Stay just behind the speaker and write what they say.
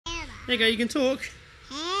There you go, you can talk.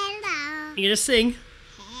 Hello. You gonna sing?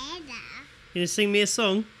 Hello. You gonna sing me a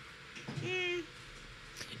song?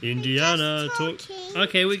 Indiana, talk.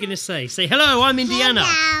 Okay, what are you gonna say? Say hello, I'm Indiana.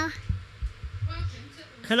 Hello.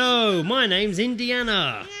 Hello, my name's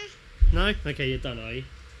Indiana. No? Okay, you're done, are you?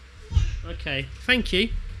 Okay, thank you.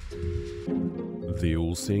 The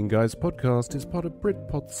All Seeing Guys podcast is part of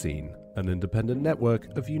Britpod Scene, an independent network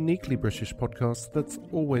of uniquely British podcasts that's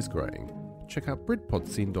always growing. Check out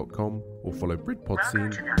BritpodScene.com or follow Britpod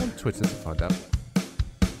Scene on Twitter to find out.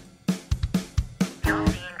 The All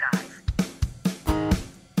Seeing Guys.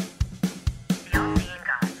 The All Seeing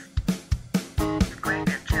Guys. It's great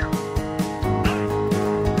and chill. The All Seeing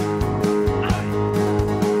Guys.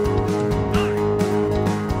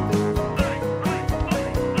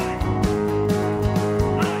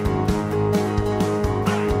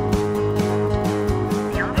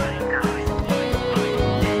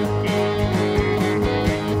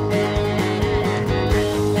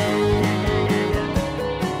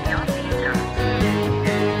 The All Seeing Guys.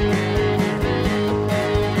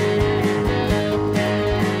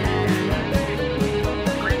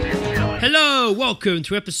 Great and chill. Hello, welcome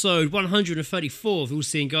to episode 134 of All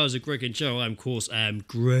Seeing Guys with Greg and Joe. I, of course, am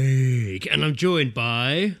Greg, and I'm joined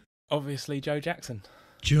by Obviously, Joe Jackson.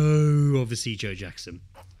 Joe, obviously Joe Jackson.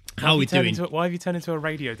 How are we doing? Why have you turned into a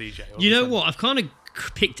radio DJ? all You of a know sudden? what? I've kind of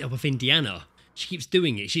picked it up with Indiana. She keeps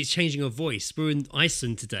doing it. She's changing her voice. We're in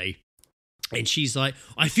Iceland today. And she's like,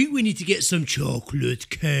 I think we need to get some chocolate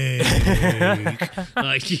cake.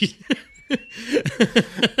 Like,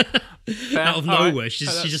 out of All right. nowhere. She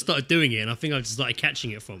just started doing it. And I think I just started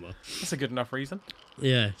catching it from her. That's a good enough reason.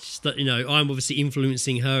 Yeah. I'm obviously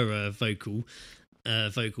influencing her vocals.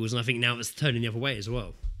 And I think now it's turning the other way as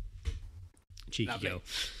well. Cheeky Lovely. girl.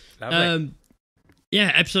 Lovely.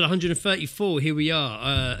 Yeah, episode 134. Here we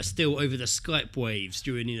are, still over the Skype waves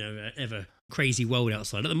during ever crazy world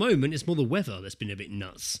outside. At the moment, it's more the weather that's been a bit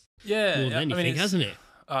nuts, Yeah. more than anything, hasn't it?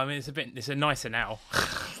 It's a nicer now.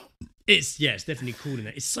 It's definitely cool in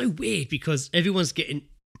that. It's so weird because everyone's getting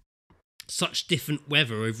such different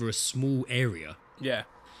weather over a small area. Yeah.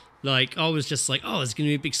 Like, I was just like, oh, there's going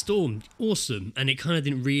to be a big storm. Awesome. And it kind of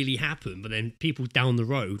didn't really happen. But then people down the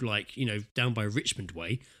road, like, down by Richmond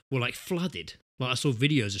Way, were like flooded. Like, I saw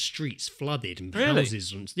videos of streets flooded and Really?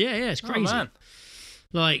 houses. Yeah, it's crazy. Oh, man.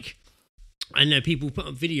 Like, I know people put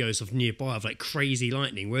up videos of nearby of like crazy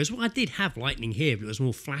lightning. Whereas I did have lightning here, but it was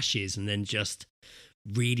more flashes and then just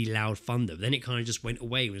really loud thunder. But then it kind of just went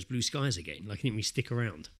away and it was blue skies again. Like, it didn't really stick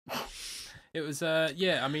around. It was,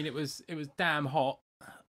 it was damn hot.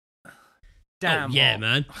 Oh, yeah, hot.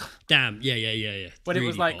 man. Damn. Yeah. But it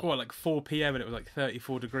was Really like, hot. like 4 p.m. and it was like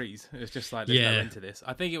 34 degrees. It was just like, let's go Yeah. into this.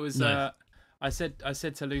 I think it was, No. I said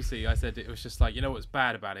to Lucy, it was just like, what's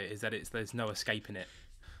bad about it is that there's no escaping it.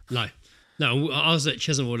 No, I was at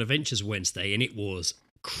Chessington World of Adventures Wednesday and it was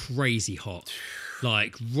crazy hot.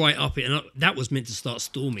 Like, right up it. And that was meant to start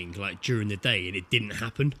storming, like, during the day and it didn't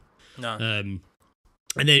happen. No.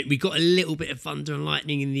 And then we got a little bit of thunder and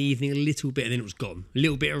lightning in the evening, a little bit, and then it was gone. A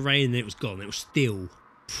little bit of rain, and then it was gone. It was still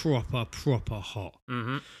proper hot.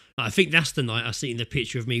 Mm-hmm. I think that's the night I seen the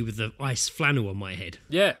picture of me with the ice flannel on my head.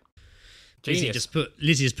 Yeah. Lizzie Genius.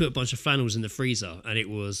 just put a bunch of flannels in the freezer, and it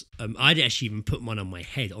was. I didn't actually even put mine on my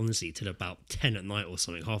head, honestly, till about 10 at night or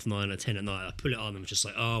something, 9:30 or 10 at night. I put it on and was just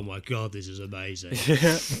like, oh my god, this is amazing. You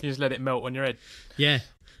just let it melt on your head. Yeah.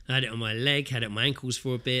 I had it on my leg, had it on my ankles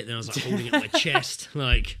for a bit, then I was like holding it on my chest.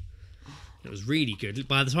 Like, it was really good.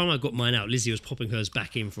 By the time I got mine out, Lizzie was popping hers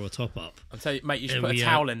back in for a top up. I'll tell you, mate, you should And put we, a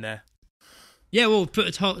towel in there. Yeah, well, put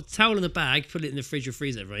a towel in the bag, put it in the fridge or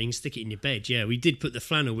freezer, right? You can stick it in your bed. Yeah, we did put the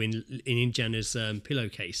flannel in Indiana's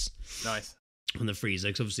pillowcase Nice. on the freezer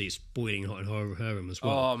because obviously it's boiling hot in her room as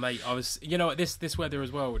well. Oh, mate, I was, this weather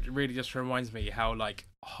as well, it really just reminds me how, like,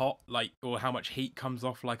 hot, like, or how much heat comes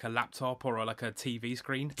off, like, a laptop or, like, a TV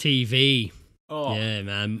screen. TV. Oh. Yeah,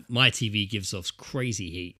 man. My TV gives off crazy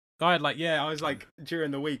heat. I was like,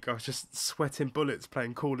 during the week, I was just sweating bullets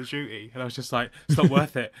playing Call of Duty, and I was just like, it's not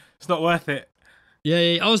worth it. It's not worth it.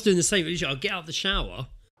 Yeah, I was doing the same. I'll get out of the shower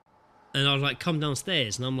and I'll, like, come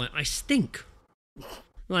downstairs and I'm like, I stink.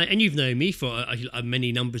 Like, and you've known me for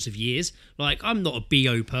many numbers of years. Like, I'm not a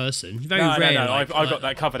BO person. Very rare. No, like, I've got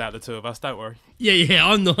that covered out, the two of us, don't worry. Yeah,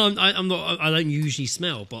 I'm not. I don't usually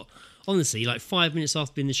smell, but honestly, like 5 minutes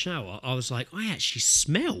after being in the shower, I was like, I actually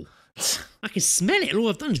smell. I can smell it. And all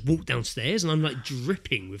I've done is walk downstairs, and I'm like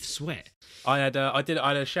dripping with sweat. I had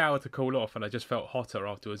a shower to cool off, and I just felt hotter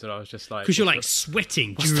afterwards, and I was just like, Because you're like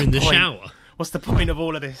sweating what's during the the point? shower. What's the point of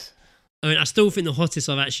all of this? I mean, I still think the hottest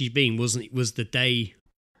I've actually been was the day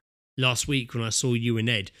last week when I saw you and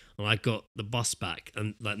Ed, and I got the bus back,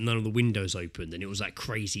 and like none of the windows opened, and it was like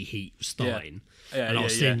crazy heat starting. And I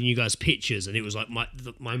was sending you guys pictures, and it was like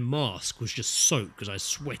my mask was just soaked because I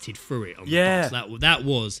sweated through it on the bus. That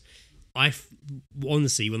was,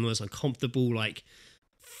 honestly, one of the most uncomfortable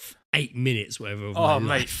 8 minutes, whatever, of my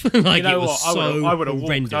life. Like, you know it was what? I would have walked.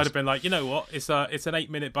 horrendous. I'd have been like, you know what? It's an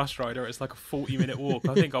 8-minute bus ride, or it's like a 40-minute walk.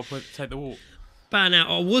 I think I'll take the walk. But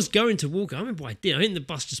now I was going to walk. I remember I did. I think the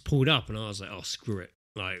bus just pulled up, and I was like, "Oh, screw it!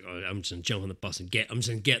 Like, I'm just gonna jump on the bus and I'm just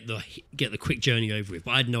gonna get the quick journey over with."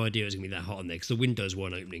 But I had no idea it was gonna be that hot on there because the windows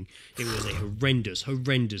weren't opening. It was a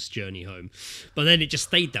horrendous journey home. But then it just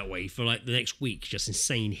stayed that way for like the next week, just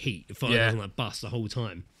insane heat. It felt like I was on that bus the whole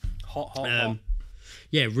time. Hot.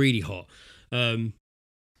 Yeah, really hot. We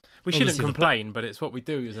shouldn't complain, but it's what we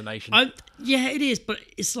do as a nation. Yeah, it is, but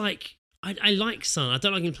it's like I like sun. I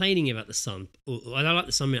don't like complaining about the sun. I like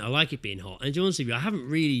the sun. I like it being hot. And to be honest with you,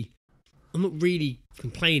 I'm not really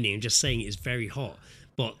complaining. I'm just saying it's very hot.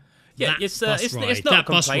 But it's not a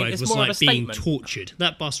complaint. It's was more like of a being statement. tortured.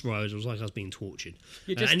 That bus ride was like I was being tortured.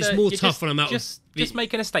 And it's more tough when I'm out. Just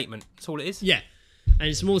making a statement. That's all it is. Yeah. And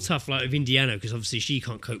it's more tough like with Indiana because obviously she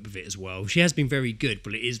can't cope with it as well. She has been very good,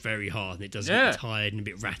 but it is very hard and it does get tired and a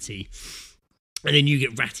bit ratty. And then you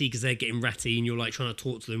get ratty because they're getting ratty and you're like trying to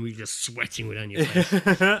talk to them, you're just sweating down your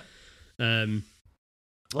face.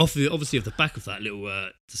 Obviously, off the back of that little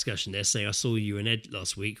discussion there, saying I saw you and Ed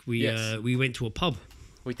last week, we went to a pub.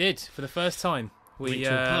 We did for the first time. We went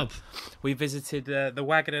to a pub. We visited the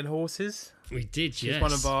Wagon and Horses. We did, yes.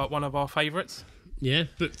 It's one of our favourites. Yeah,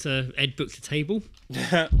 Ed booked a table.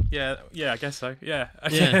 yeah, I guess so. Yeah.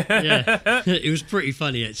 It was pretty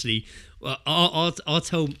funny actually. Well, I'll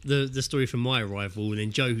tell the story from my arrival, and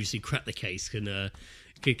then Joe, who's cracked the case, can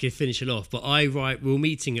finish it off. But we were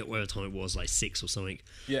meeting at whatever time it was, like 6 or something.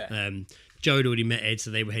 Yeah. Joe had already met Ed,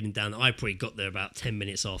 so they were heading down. I probably got there about 10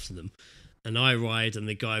 minutes after them. And I arrived, and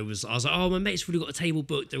I was like, oh, my mate's already got a table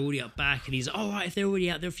booked. They're already up back. And he's like, all right, if they're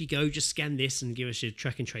already out there, if you go, just scan this and give us your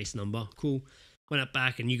track and trace number. Cool. Went up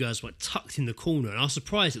back, and you guys were tucked in the corner. And I was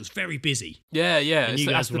surprised it was very busy. Yeah.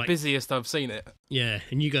 That's the busiest I've seen it. Yeah,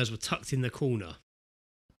 and you guys were tucked in the corner.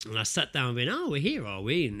 And I sat down and went, oh, we're here, are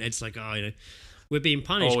we? And Ed's like, oh, we're being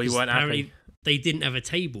punished. Oh, we weren't happy. They didn't have a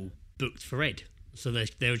table booked for Ed. So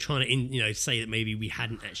they were trying to, say that maybe we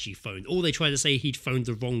hadn't actually phoned. Or they tried to say he'd phoned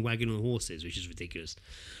the wrong Wagon and Horses, which is ridiculous.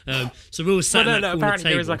 So we were sat in that corner apparently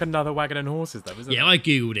table. there is like another Wagon and Horses though, isn't there? Yeah, I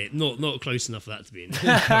googled it. Not close enough for that to be in.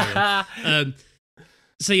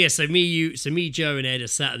 So me, Joe, and Ed are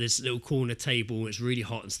sat at this little corner table. It's really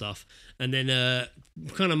hot and stuff. And then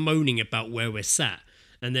kind of moaning about where we're sat.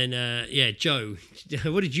 And then Joe,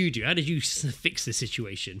 what did you do? How did you fix the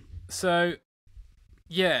situation? So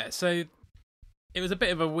it was a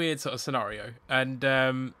bit of a weird sort of scenario, and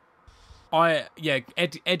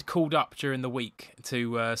Ed called up during the week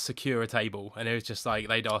to secure a table, and it was just like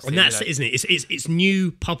they'd asked him. And that's it, isn't it? It's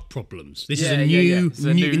new pub problems. This is a new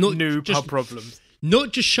pub problems.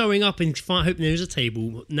 Not just showing up and hoping there's a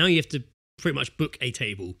table. Now you have to pretty much book a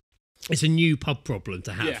table. It's a new pub problem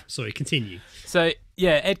to have. Yeah. Sorry, continue. So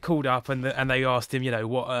Ed called up and they asked him,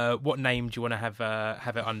 what name do you want to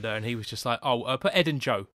have it under, and he was just like, put Ed and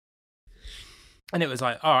Joe. And it was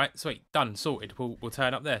like, all right, sweet, done, sorted. We'll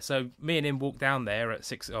turn up there. So me and him walked down there at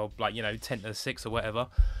 6 or 10 to 6 or whatever.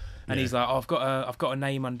 And he's like, I've got a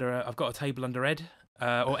name I've got a table under Ed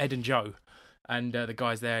or Ed and Joe. And the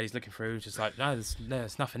guy's there, he's looking through, just like, no,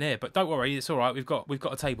 there's nothing here. But don't worry, it's all right. We've got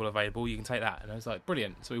a table available. You can take that. And I was like,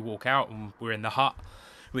 brilliant. So we walk out and we're in the hut,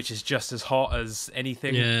 which is just as hot as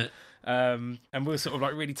anything. Yeah. And we're sort of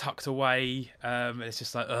like really tucked away. And it's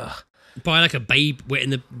just like, ugh. By like a baby, we're in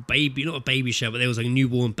the baby, not a baby shower, but there was like a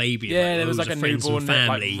newborn baby. Yeah, there was like a newborn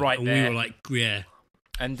family, right and there. we were like, yeah.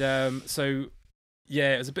 And so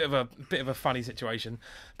it was a bit of a funny situation.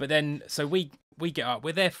 But then, so we get up.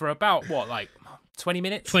 We're there for about 20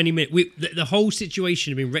 minutes. 20 minutes. The whole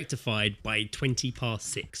situation had been rectified by 20 past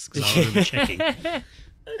 6 because I remember checking.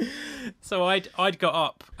 So I'd got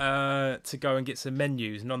up to go and get some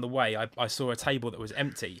menus, and on the way I saw a table that was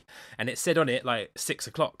empty, and it said on it like 6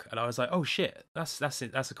 o'clock, and I was like, oh shit, that's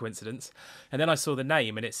a coincidence. And then I saw the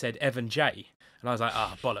name, and it said Evan J, and I was like,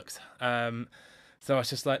 bollocks. So I was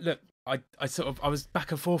just like, look, I was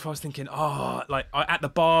back and forth. I was thinking, at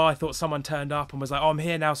the bar, I thought someone turned up and was like, oh, I'm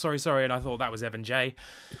here now, sorry, and I thought that was Evan J.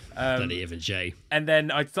 Bloody Evan J. And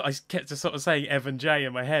then I kept just sort of saying Evan J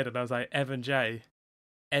in my head, and I was like, Evan J.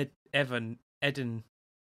 Ed and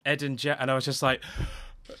J, and I was just like,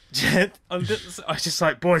 I was just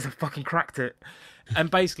like, boys, I fucking cracked it. And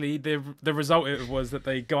basically, the result of it was that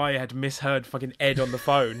the guy had misheard fucking Ed on the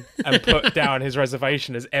phone and put down his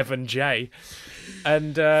reservation as Evan J.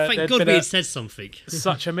 And Thank God we had said something.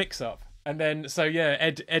 Such a mix-up. And then, so yeah,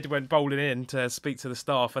 Ed went bowling in to speak to the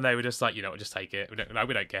staff, and they were just like, you know what, just take it. We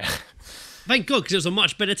don't care. Thank God, because it was a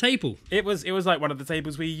much better table. It was like one of the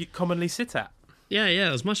tables we commonly sit at. Yeah,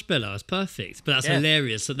 it was much better. It was perfect. But that's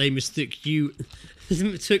hilarious that they mistook you,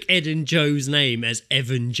 took Ed and Joe's name as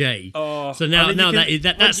Evan J. Oh, so now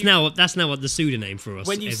that's now what the pseudonym for us.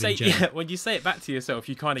 When you Evan say J. when you say it back to yourself,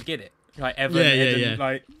 you kind of get it. Like Evan, Ed, and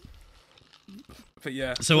like. But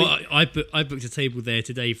yeah. So I booked a table there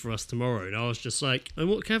today for us tomorrow, and I was just like, "And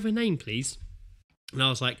what can I have a name, please?" And I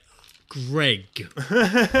was like, "Greg."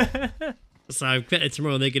 So I bet it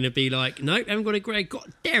tomorrow they're going to be like, "Nope, haven't got a Greg, got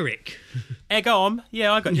Derek." Egg-on.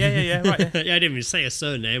 Yeah, I got. Yeah. Right. Yeah, I didn't even say a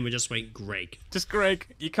surname. We just went Greg. Just Greg.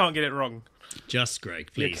 You can't get it wrong. Just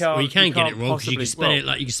Greg, please. You you can get it wrong because you can spell possibly- it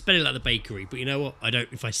like you can spell it like the bakery. But you know what? I don't.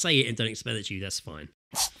 If I say it and don't spell it to you, that's fine.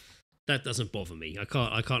 That doesn't bother me. I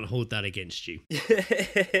can't hold that against you.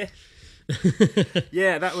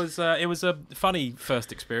 Yeah, that was. It was a funny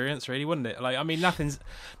first experience, really, wasn't it? Like, I mean, nothing's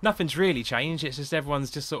really changed. It's just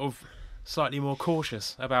everyone's just sort of slightly more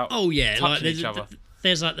cautious about. Oh yeah, touching like each other.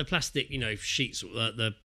 There's like the plastic, sheets,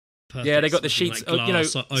 the perfect, Yeah, they got the sheets, like,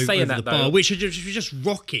 glass saying over that, the though. bar, which was just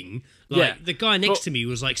rocking. Like, Yeah. the guy next to me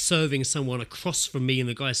was like serving someone across from me, and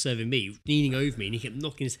the guy serving me, leaning over me, and he kept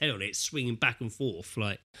knocking his head on it, swinging back and forth.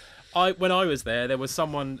 Like, When I was there was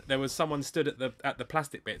someone stood at the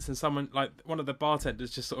plastic bits, and someone, like, one of the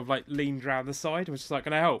bartenders just sort of like leaned round the side and was just like,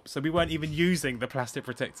 "Can I help?" So we weren't even using the plastic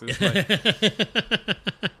protectors. Like,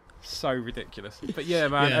 so ridiculous. But yeah,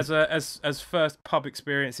 man, Yeah. as first pub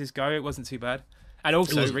experiences go, it wasn't too bad. And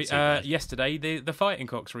also, wasn't too bad. yesterday the Fighting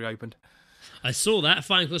Cocks reopened. I saw that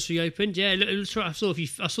Fighting Cocks reopened. Yeah, I saw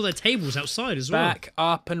their tables outside as well. Back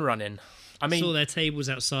up and running. I mean, saw their tables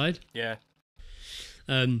outside. yeah.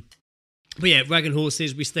 But yeah, Wagon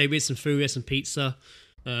Horses, we stayed with some food, we had some pizza.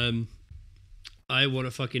 I want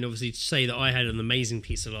to fucking obviously say that I had an amazing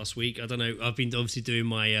pizza last week. I don't know, I've been obviously doing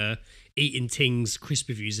my Eating Things crisp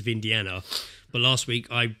reviews of Indiana. But last week,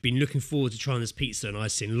 I've been looking forward to trying this pizza, and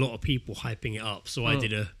I've seen a lot of people hyping it up. So I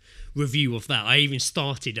did a review of that. I even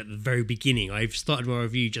started at the very beginning. I started my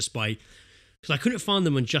review just by... Because I couldn't find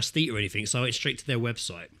them on Just Eat or anything, so I went straight to their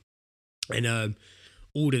website. And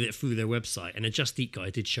ordered it through their website, and a Just Eat guy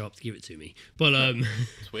did show up to give it to me. But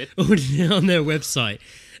It's weird. ordered it on their website,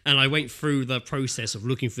 and I went through the process of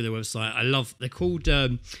looking through their website. They're called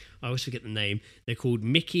I always forget the name. They're called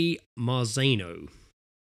Micky Marzano.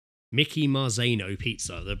 Micky Marzano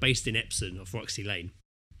Pizza. They're based in Epsom off Roxy Lane,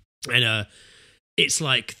 and it's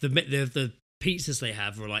like the pizzas they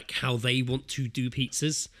have are like how they want to do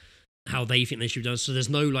pizzas, how they think they should be done. So there's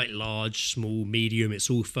no like large, small, medium. It's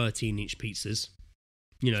all 13-inch pizzas.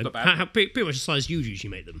 You know, not bad. pretty much the size you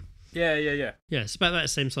usually make them. Yeah. Yeah, it's about that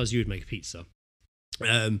same size you would make a pizza.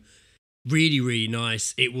 Really, really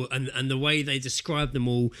nice. It will, and the way they describe them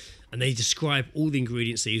all, and they describe all the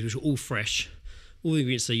ingredients they use, which are all fresh. All the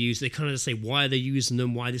ingredients they use, they kind of say why they're using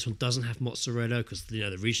them, why this one doesn't have mozzarella, because the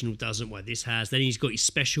original doesn't, why this has. Then he's got his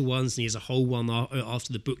special ones, and he has a whole one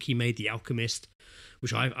after the book he made, The Alchemist,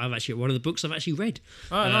 which I've actually, one of the books I've actually read.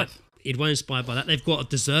 Oh, nice. It was inspired by that. They've got a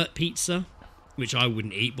dessert pizza, which I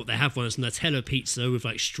wouldn't eat, but they have one. It's a Nutella pizza with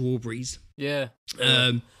like strawberries. Yeah.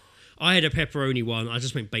 I had a pepperoni one. I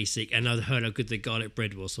just went basic, and I heard how good the garlic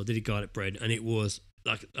bread was, so I did a garlic bread, and it was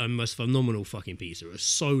like a most phenomenal fucking pizza. It was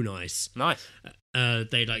so nice. Nice.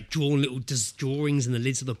 They like drawn little drawings in the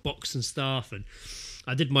lids of the box and stuff, and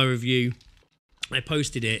I did my review. I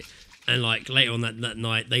posted it, and like later on that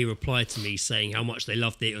night, they replied to me saying how much they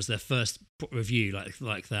loved it. It was their first review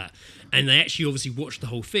like that, and they actually obviously watched the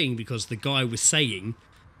whole thing because the guy was saying,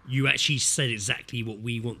 you actually said exactly what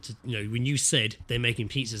we want to, when you said they're making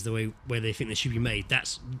pizzas the way where they think they should be made,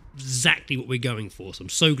 that's exactly what we're going for. So I'm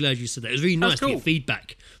so glad you said that. It was really nice to get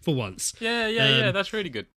feedback for once. Yeah, that's really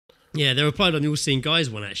good. Yeah, they replied on the All Seeing Guys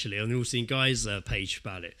one, actually, on the All Seeing Guys page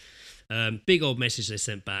about it. Big old message they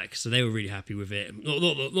sent back, so they were really happy with it. Not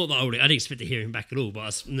that I didn't expect to hear him back at all,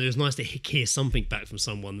 but it was nice to hear something back from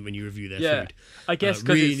someone when you review their food. I guess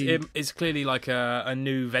because it's clearly like a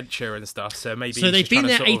new venture and stuff, so maybe... So they've been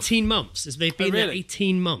there 18 months. They've been there really?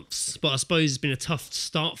 18 months, but I suppose it's been a tough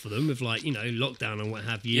start for them with, like, lockdown and what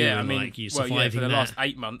have you. Yeah, and, I mean, like, you surviving for the that. last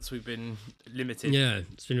 8 months we've been limited. Yeah,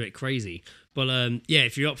 it's been a bit crazy. But yeah,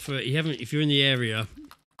 if you're up for it, if you're in the area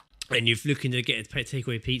and you're looking to get a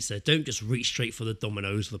takeaway pizza, don't just reach straight for the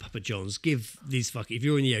Domino's or the Papa John's. Give these if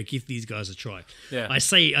you're in the area, give these guys a try. Yeah. I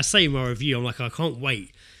say in my review, I'm like, I can't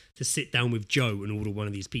wait to sit down with Joe and order one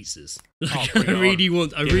of these pizzas. Oh, Like, I really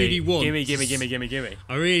want. Gimme.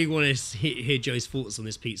 I really want to hear Joe's thoughts on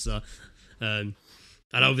this pizza. And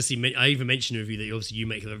obviously, I even mentioned in the review that obviously you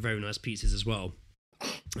make very nice pizzas as well.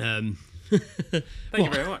 Thank you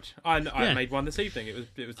very much. I made one this evening. It was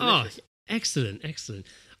delicious. Excellent.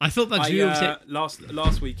 I felt like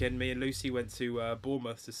last weekend, me and Lucy went to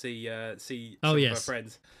Bournemouth to see some of our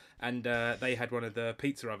friends, and they had one of the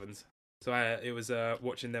pizza ovens. So it was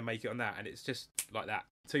watching them make it on that, and it's just like that,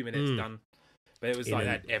 2 minutes done. But it was like they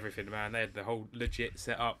had everything, man. They had the whole legit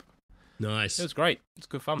setup. Nice. It was great. It's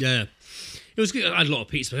good fun. Yeah, it was good. I had a lot of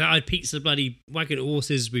pizza. I had pizza bloody wagon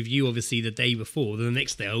horses with you, obviously, the day before. Then the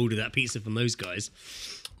next day, I ordered that pizza from those guys.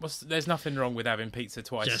 There's nothing wrong with having pizza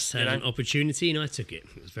twice. Just had an opportunity, and I took it.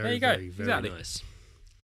 It was very nice.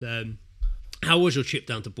 How was your trip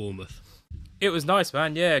down to Bournemouth? It was nice,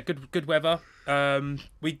 man. Yeah, good weather.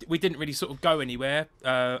 We didn't really sort of go anywhere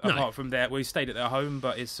apart from there. We stayed at their home,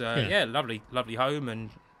 but it's lovely home,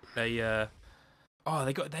 and they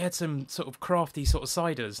had some sort of crafty sort of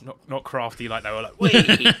ciders, not crafty like they were like, wait,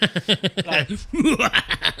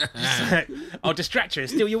 I'll distract you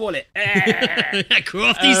and steal your wallet.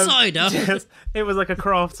 Crafty cider. Yes, it was like a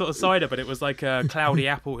craft sort of cider, but it was like a cloudy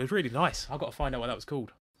apple. It was really nice. I've got to find out what that was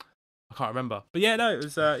called. I can't remember, but yeah, no, it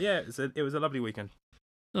was it was a lovely weekend.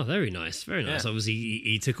 Oh, very nice. Yeah. Obviously,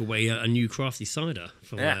 he took away a new crafty cider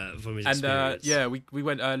from his experience. And we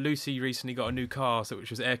went. Lucy recently got a new car, which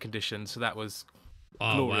was air conditioned, so that was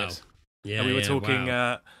glorious. Wow. Yeah, and we were talking.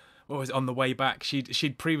 What was it, on the way back?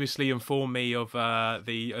 She'd previously informed me of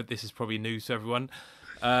this is probably news to everyone.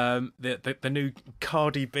 The new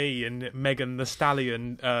Cardi B and Megan Thee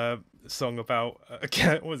Stallion song about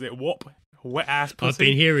what was it? WAP. Wet ass pussy. I've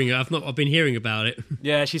been hearing about it.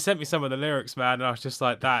 Yeah, she sent me some of the lyrics, man, and I was just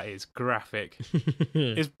like, that is graphic.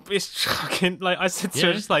 it's fucking like I said to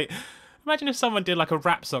her, just like, imagine if someone did like a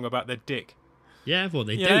rap song about their dick. Yeah, well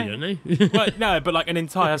they do, don't they? Well, no, but like an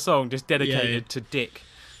entire song just dedicated to dick.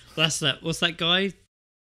 That's that. What's that guy?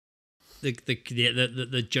 The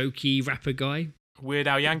jokey rapper guy. Weird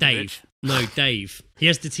Al Yankovic. Dave. No, Dave. He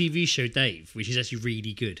has the TV show Dave, which is actually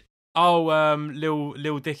really good. Oh,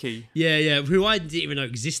 Lil Dicky. Yeah, who I didn't even know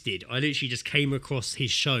existed. I literally just came across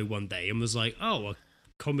his show one day and was like, oh, a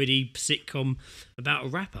comedy sitcom about a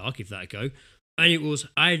rapper. I'll give that a go. And it was,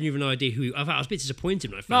 I had even no idea who. I was a bit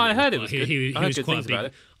disappointed when I found it. No, I heard it was good. He I heard was good quite things about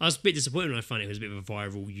it. I was a bit disappointed when I found it was a bit of a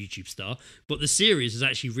viral YouTube star. But the series is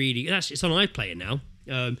actually really, it's on iPlayer now.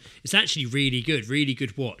 It's actually really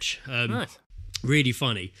good watch. Nice. Really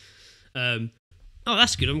funny. Oh,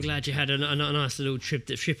 that's good. I'm glad you had a nice little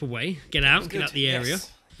trip away. Get out the area.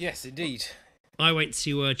 Yes, indeed. I went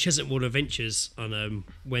to Chessington World of Adventures on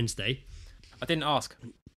Wednesday. I didn't ask.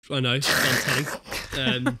 I know, I'm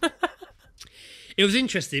telling. It was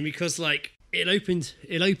interesting because like it opened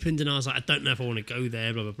and I was like, I don't know if I want to go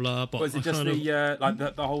there, blah blah blah. But was it just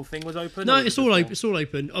the whole thing was open? No, it's all open. It's all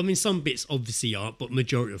open. I mean, some bits obviously aren't, but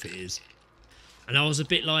majority of it is. And I was a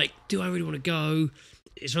bit like, do I really want to go?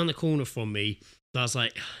 It's around the corner from me. So I was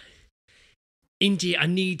like, India, I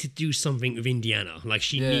need to do something with Indiana. Like,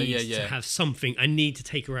 she needs to have something. I need to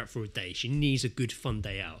take her out for a day. She needs a good, fun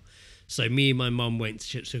day out. So me and my mum went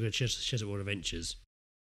to Chessington World of Adventures.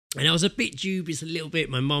 And I was a bit dubious, a little bit.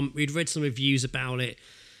 My mum, we'd read some reviews about it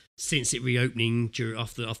since it reopening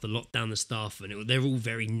after lockdown and stuff. And they're all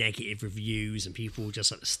very negative reviews. And people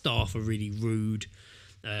just like, the staff are really rude.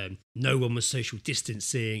 No one was social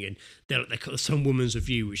distancing, and they got some woman's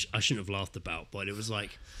review which I shouldn't have laughed about, but it was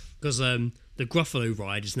like because the Gruffalo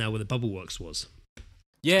ride is now where the Bubble Works was.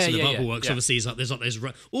 Yeah, so the Bubble Works obviously is like there's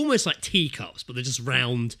almost like teacups, but they're just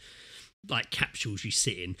round like capsules you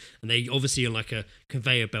sit in, and they obviously are like a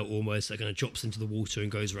conveyor belt almost that kind of drops into the water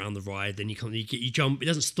and goes around the ride. Then you jump. It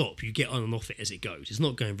doesn't stop. You get on and off it as it goes. It's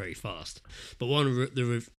not going very fast. But one of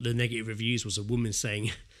the negative reviews was a woman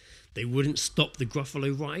saying they wouldn't stop the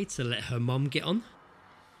Gruffalo ride to let her mum get on.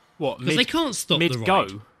 What? Because they can't stop the ride.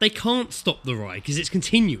 Go? They can't stop the ride because it's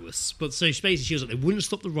continuous. But so basically she was like, they wouldn't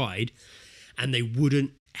stop the ride and they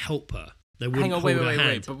wouldn't help her. They wouldn't hold her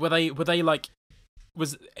hand. Wait. But were they like,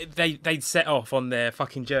 they'd set off on their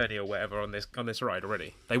fucking journey or whatever on this ride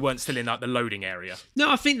already? They weren't still in like the loading area? No,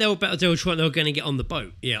 I think they were going to get on the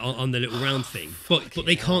boat. Yeah, on the little round thing. But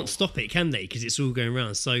they can't stop it, can they? Because it's all going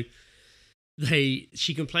around. So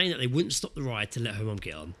she complained that they wouldn't stop the ride to let her mum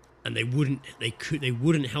get on, and they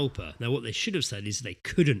wouldn't help her. Now what they should have said is they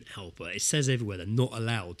couldn't help her. It says everywhere they're not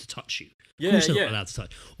allowed to touch you. Of course they're not allowed to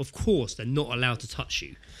touch. Of course they're not allowed to touch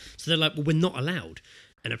you. So they're like, well, we're not allowed.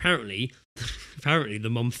 and apparently the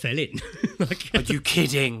mum fell in. Like, Are you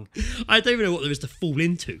kidding? I don't even know what there is to fall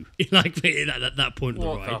into. Like at that point of the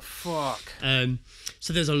ride. What the fuck?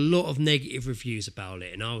 So there's a lot of negative reviews about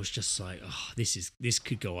it, and I was just like, oh, this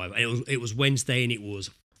could go over. And it was Wednesday, and it was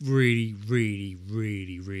really, really,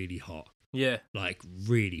 really, really hot. Yeah. Like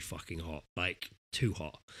really fucking hot. Like too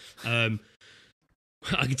hot.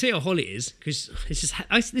 I can tell you how hot it is because this is how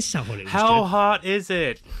hot it was. How hot is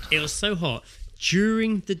it? It was so hot.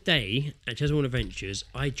 During the day at Chessington World of Adventures,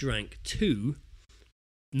 I drank 2,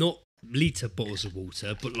 not litre bottles of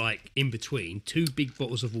water, but like in between, 2 big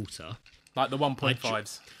bottles of water. Like the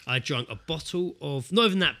 1.5s. I drank a bottle of, not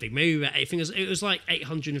even that big, maybe about 8 fingers. It was like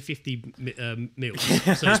 850 mils.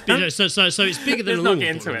 So it's bigger than a normal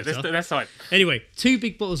Let's not get into it. That's fine. Anyway, 2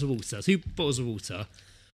 big bottles of water. 2 bottles of water.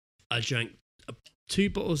 I drank 2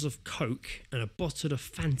 bottles of Coke and a bottle of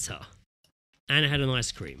Fanta. And I had an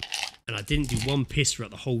ice cream. And I didn't do one piss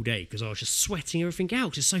throughout the whole day because I was just sweating everything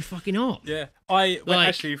out. It's so fucking hot. Yeah,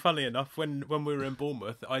 actually, funnily enough, when we were in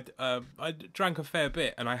Bournemouth, I drank a fair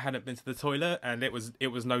bit and I hadn't been to the toilet, and it was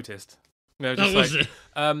noticed. You know, just was it?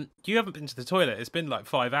 You haven't been to the toilet. It's been like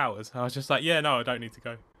 5 hours. I was just like, yeah, no, I don't need to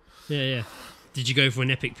go. Yeah. Did you go for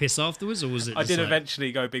an epic piss afterwards, or was it? I did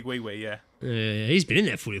eventually go big wee wee. Yeah. Yeah. He's been in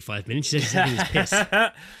there 45 minutes. He said he was pissed.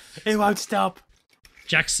 It won't stop.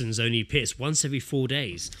 Jackson's only pissed once every 4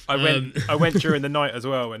 days. I went during the night as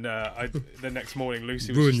well, and the next morning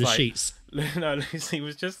Lucy was ruined just the like, sheets. No, Lucy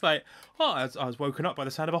was just like, oh, I was woken up by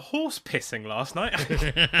the sound of a horse pissing last night.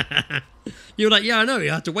 You were like, yeah, I know.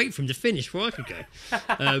 You had to wait for him to finish before I could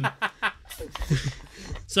go.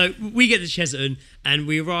 So we get to Chessington and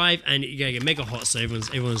we arrive, and you get mega hot. So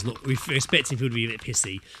everyone's not. We're expecting people to be a bit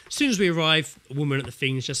pissy. As soon as we arrive, a woman at the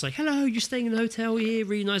thing is just like, "Hello, you're staying in the hotel here.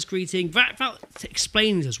 Really nice greeting." Without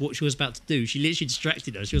explaining to us what she was about to do, she literally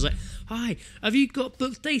distracted us. She was like, "Hi, have you got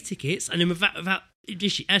booked day tickets?" And then without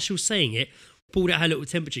as she was saying it, pulled out her little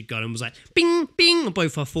temperature gun and was like, bing, bing, on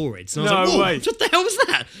both our foreheads. And I was like, whoa, what the hell was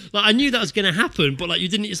that? Like, I knew that was going to happen, but like, you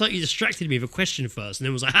didn't, it's like you distracted me with a question first and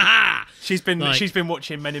then was like, ha ha! She's been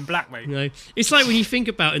watching Men in Black, mate. You know, it's like when you think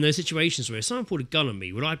about in those situations where if someone pulled a gun on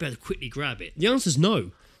me, would I be able to quickly grab it? The answer's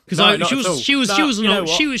no. Because she was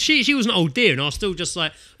an old dear, and I was still just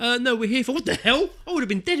like, no, we're here for what the hell? I would have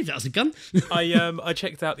been dead if that was a gun. I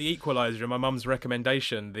checked out The Equalizer and my mum's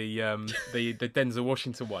recommendation, the Denzel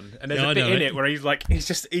Washington one, and there's a bit in it where he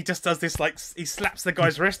just does this, like, he slaps the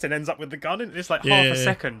guy's wrist and ends up with the gun, and it's like half a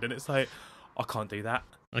second, and it's like, I can't do that.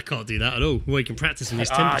 I can't do that at all. Well, you can practice on these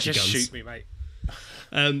temperature just guns. Shoot me, mate.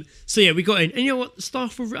 So yeah, we got in, and you know what? The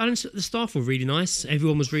staff were really nice.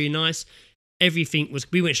 Everyone was really nice. Everything was.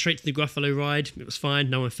 We went straight to the Gruffalo ride. It was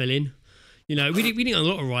fine. No one fell in. You know, we didn't have a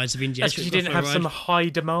lot of rides of India. She didn't have some high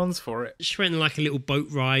demands for it. She went on like a little boat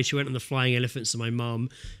ride. She went on the flying elephants of my mum.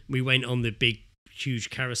 We went on the big,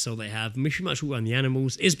 huge carousel they have. And we pretty much all around the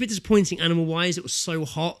animals. It was a bit disappointing animal wise. It was so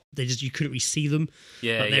hot. You couldn't really see them.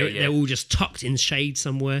 Yeah, they're all just tucked in shade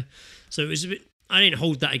somewhere. So it was a bit. I didn't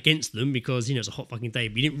hold that against them because it's a hot fucking day.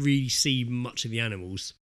 But you didn't really see much of the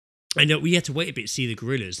animals. I know we had to wait a bit to see the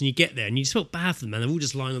gorillas, and you get there and you just felt bad for them, man. They're all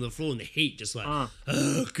just lying on the floor in the heat, just like,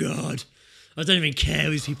 oh god, I don't even care.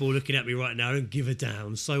 These people are looking at me right now. I don't give a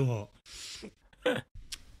damn. So hot.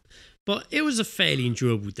 But it was a fairly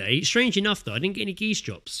enjoyable day. Strange enough, though, I didn't get any geese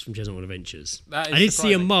drops from Chessington World of Adventures. I did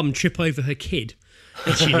see a mum trip over her kid,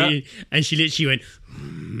 and she literally went,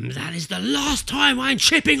 "That is the last time I'm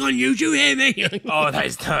tripping on you. Do you hear me?" Oh, that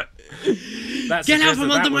is not. Get out from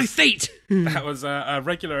under my feet. That was a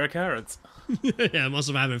regular occurrence. Yeah, I must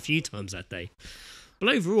have happened a few times that day.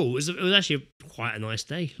 But overall, it was actually quite a nice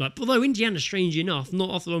day. Like, although Indiana, strange enough, not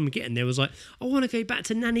after I'm getting there, was like, I want to go back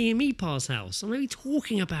to Nanny and Meepa's house. I'm like, what are you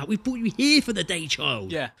talking about? We brought you here for the day,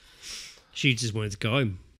 child. Yeah. She just wanted to go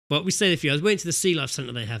home. But we stayed a few hours. Went to the Sea Life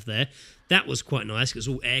Centre they have there. That was quite nice because it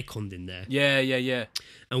was all air-conned in there. Yeah.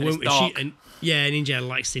 And India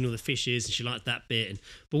likes seeing all the fishes, and she liked that bit.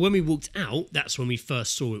 But when we walked out, that's when we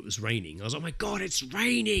first saw it was raining. I was like, oh my God, it's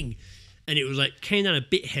raining. And it was like, came down a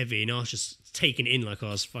bit heavy, and I was just taking it in like I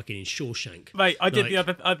was fucking in Shawshank. Mate, I did the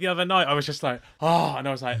other night, I was just like, and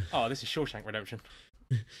I was like, this is Shawshank Redemption.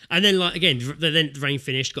 And then, like, again, then the rain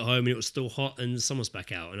finished, got home, and it was still hot, and the sun was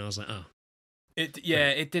back out, and I was like, oh.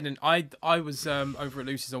 It didn't. I was over at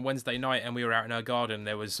Lucy's on Wednesday night, and we were out in her garden.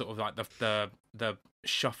 There was sort of like the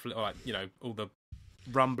shuffle, like, all the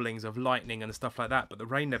rumblings of lightning and stuff like that. But the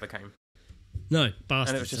rain never came. No, bastards.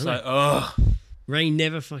 And it was just like, ugh. Rain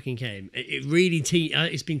never fucking came. It really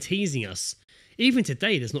it's been teasing us. Even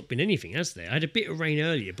today, there's not been anything, has there? I had a bit of rain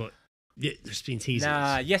earlier, but it's been teasing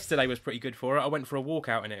us. Yesterday was pretty good for it. I went for a walk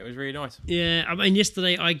out in it. It was really nice. Yeah, I mean,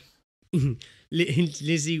 yesterday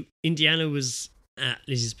Indiana was at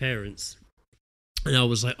Lizzie's parents. And I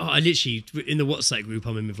was like, I literally, in the WhatsApp group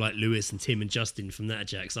I'm in with like Lewis and Tim and Justin from that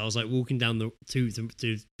Jack. So I was like walking down to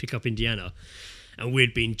pick up Indiana. And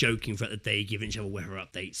we'd been joking throughout the day, giving each other weather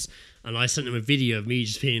updates. And I sent them a video of me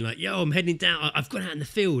just feeling like, yo, I'm heading down. I've gone out in the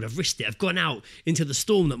field. I've risked it. I've gone out into the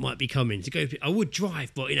storm that might be coming to go. I would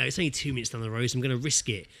drive, but it's only 2 minutes down the road, so I'm going to risk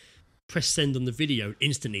it. Press send on the video.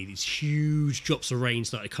 Instantly, these huge drops of rain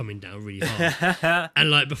started coming down really hard.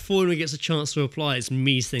 And like before anyone gets a chance to reply, it's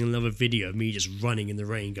me seeing another video of me just running in the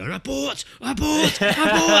rain going, abort. And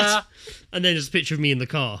then there's a picture of me in the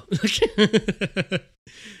car.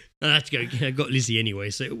 I had to go. I got Lizzie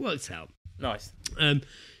anyway, so it worked out. Nice.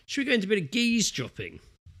 Should we go into a bit of geezedropping?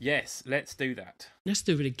 Yes, let's do that. Let's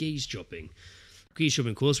do a bit of geezedropping.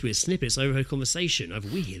 Geezedropping, of course, we're snippets, overheard conversation. Either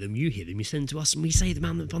we hear them, you hear them, you send to us, and we say them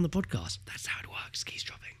on the podcast. That's how it works,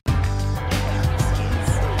 geezedropping.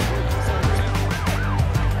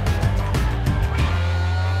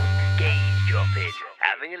 Geezedropping.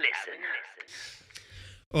 Having a listen.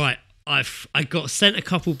 All right, I got sent a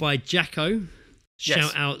couple by Jacko. Yes.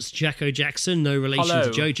 Shout outs Jacko Jackson, no relation Hello.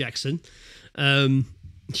 to Joe Jackson. Yeah,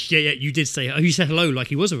 you did say, you said hello like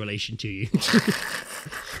he was a relation to you.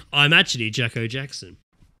 I'm actually Jacko Jackson.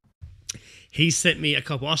 He sent me a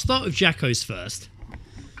couple. I'll start with Jacko's first.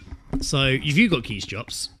 So, have you got keys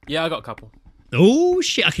drops? Yeah, I got a couple. Oh,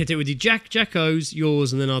 shit. I can do it with you. Jacko's,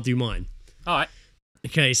 yours, and then I'll do mine. All right.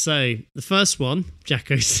 Okay, so the first one,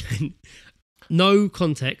 Jacko sent. No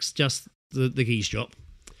context, just the keys drop.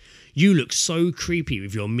 You look so creepy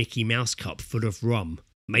with your Mickey Mouse cup full of rum.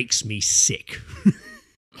 Makes me sick.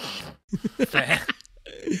 Fair.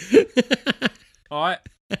 All right.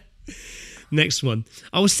 Next one.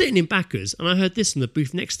 I was sitting in Backers and I heard this in the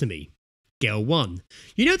booth next to me. Girl 1.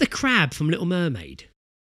 You know the crab from Little Mermaid?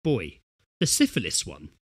 Boy. The syphilis one.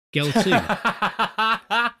 Girl 2.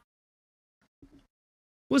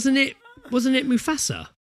 Wasn't it Mufasa?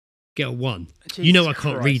 Girl 1. You know I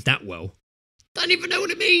can't Christ. read that well. Don't even know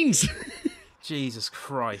what it means. Jesus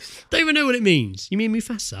Christ. Don't even know what it means. You mean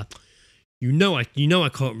Mufasa? You know I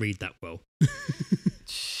can't read that well.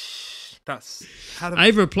 That's how the... I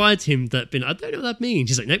even replied to him I don't know what that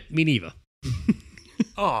means. He's like, nope, me neither.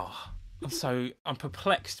 I'm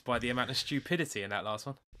perplexed by the amount of stupidity in that last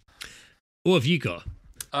one. What have you got?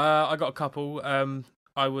 I got a couple.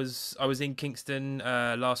 I was in Kingston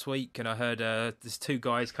last week, and I heard there's two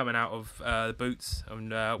guys coming out of the boots,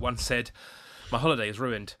 and one said, "My holiday is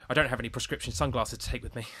ruined. I don't have any prescription sunglasses to take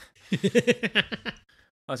with me."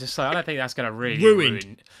 I was just like, I don't think that's going to really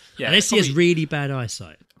ruin. Yeah, unless he has really bad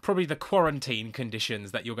eyesight. Probably the quarantine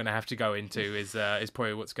conditions that you're going to have to go into is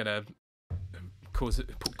probably what's going to cause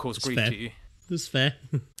grief fair. to you. That's fair.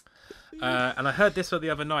 And I heard this one the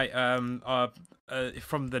other night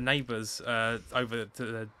from the neighbours over to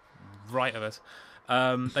the right of us.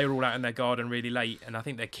 They were all out in their garden really late, and I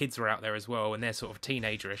think their kids were out there as well, and they're sort of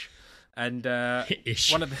teenagerish. And they're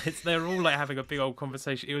all like having a big old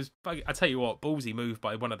conversation. It was, I tell you what, ballsy move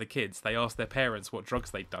by one of the kids. They asked their parents what drugs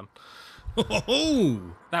they'd done.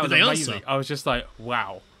 Oh, that was did they amazing. answer? I was just like,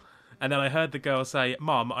 wow. And then I heard the girl say,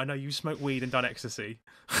 "Mum, I know you smoke weed and done ecstasy."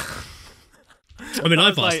 I mean,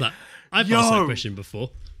 I've asked that question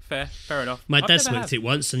before. Fair enough. My dad smoked it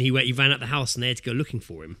once, and he ran out the house, and they had to go looking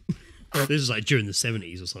for him. This was like during the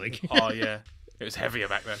 70s or something. Oh yeah, it was heavier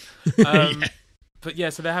back then. Yeah. But yeah,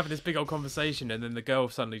 so they're having this big old conversation, and then the girl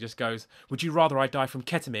suddenly just goes, "Would you rather I die from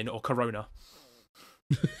ketamine or corona?"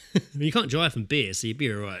 You can't drive from beer, so you'd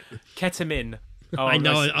be all right. Ketamine. Oh, I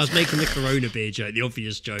know. I was making the Corona beer joke, the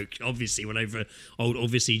obvious joke. Obviously, went over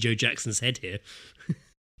obviously Joe Jackson's head here.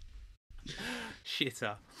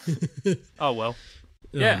 Shitter. Oh well.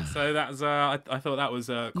 Yeah. So that was. I thought that was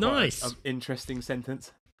quite nice, an interesting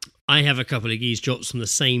sentence. I have a couple of geese drops from the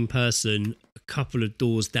same person, a couple of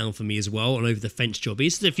doors down from me as well, on over the fence job.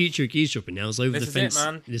 This is the future of geese dropping now. It's over This the is fence,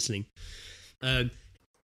 it, man. listening.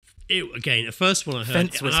 Again, the first one I heard,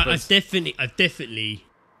 Fence whispers. I've definitely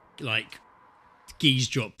like geese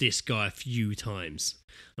dropped this guy a few times.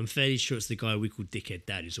 I'm fairly sure it's the guy we call Dickhead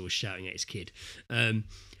Dad who's always shouting at his kid.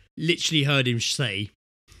 Literally heard him say,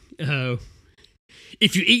 "Oh,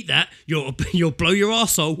 if you eat that, you'll blow your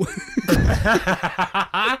arsehole."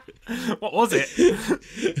 What was it?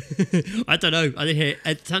 I don't know. I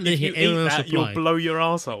didn't hear anyone else reply. You'll blow your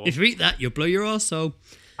arsehole. If you eat that, you'll blow your arsehole.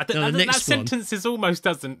 That sentence is almost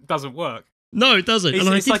doesn't work. No, it doesn't.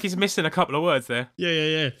 It's like he's missing a couple of words there.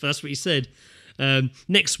 Yeah. That's what he said.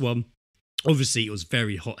 Next one. Obviously, it was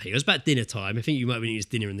very hot here. It was about dinner time. I think you might have been eating his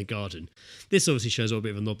dinner in the garden. This obviously shows what a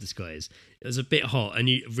bit of a knob this guy is. It was a bit hot, and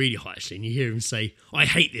really hot actually. And you hear him say, "I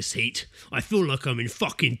hate this heat. I feel like I'm in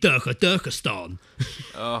fucking Turkestan."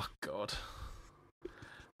 Oh God.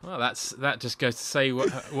 Well, that just goes to say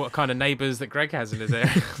what kind of neighbours that Greg has in his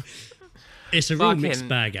area. It's a real mixed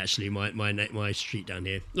bag, actually. My street down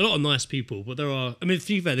here. A lot of nice people, but there are. I mean, if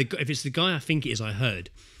it's the guy I think it is, I heard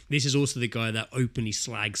this is also the guy that openly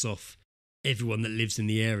slags off everyone that lives in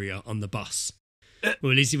the area on the bus.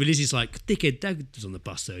 Well, Lizzie's like, dickhead Dad was on the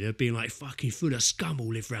bus earlier, being like, fucking full of scum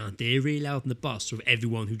all live round here, really loud on the bus, with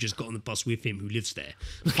everyone who just got on the bus with him who lives there.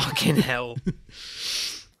 Fucking hell.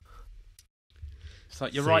 It's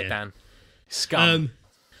like, you're right, Dan. Scum.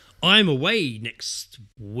 I'm away next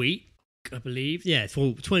week, I believe. Yeah,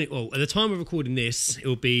 for 20. Well, at the time of recording this,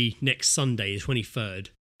 it'll be next Sunday, the 23rd.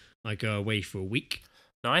 I go away for a week.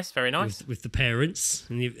 Nice, very nice. With the parents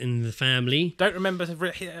and the family. Don't remember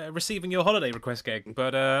receiving your holiday request, Greg,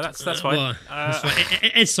 but that's fine. Well, that's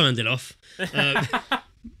fine. Ed signed it off. So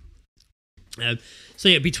yeah,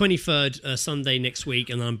 it'll be 23rd Sunday next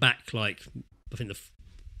week, and I'm back I think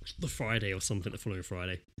the Friday or something, the following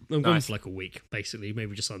Friday. I'm gone for like a week, basically,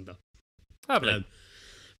 maybe just under. Lovely.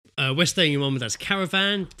 We're staying in Mum and Dad's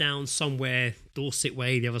caravan down somewhere Dorset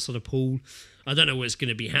way, the other side of Poole. I don't know what's going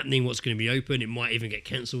to be happening, what's going to be open. It might even get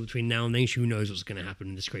cancelled between now and then. Who knows what's going to happen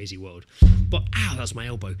in this crazy world? But ow, that's my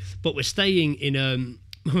elbow. But we're staying in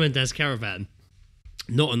Mum and Dad's caravan,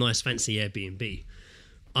 not a nice fancy Airbnb,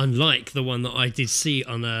 unlike the one that I did see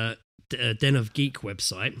on a Den of Geek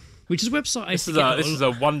website. Which is a website I used to get. This is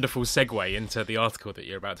a wonderful segue into the article that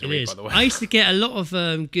you're about to read, by the way. I used to get a lot of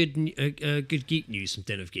good geek news from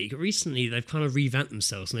Den of Geek. Recently, they've kind of revamped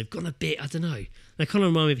themselves and they've gone a bit, I don't know. They kind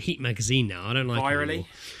of remind me of Heat Magazine now. I don't like virally. It anymore.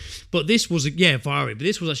 But this was, virally. But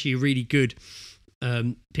this was actually a really good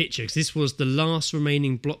picture, because this was the last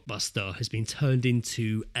remaining Blockbuster has been turned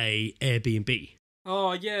into a Airbnb.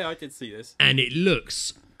 Oh, yeah, I did see this. And it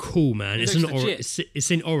looks cool, man. It's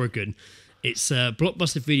in Oregon. It's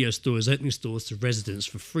Blockbuster Video Store is opening stores to residents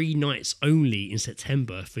for 3 nights only in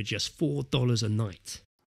September for just $4 a night.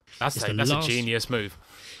 That's a genius move.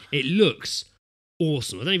 It looks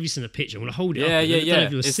awesome. I don't know if you've seen the picture. I'm going to hold it up. Yeah.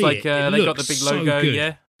 It's like they got the big logo,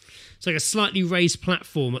 yeah. It's like a slightly raised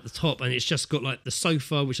platform at the top, and it's just got like the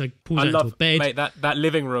sofa, which I pulled out into a bed. Mate, that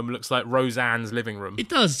living room looks like Roseanne's living room. It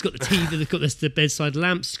does. It's got the TV. It's got the bedside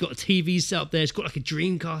lamps. It's got a TV set up there. It's got like a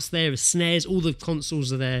Dreamcast there, snares. All the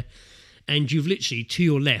consoles are there. And you've literally, to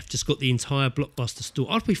your left, just got the entire Blockbuster store.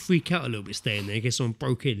 I'd probably freak out a little bit staying there in case someone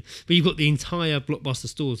broke in. But you've got the entire Blockbuster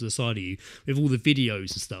store to the side of you with all the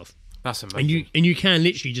videos and stuff. That's amazing. And you can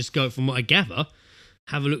literally just go, from what I gather,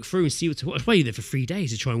 have a look through and see what to watch. Well, you're there for 3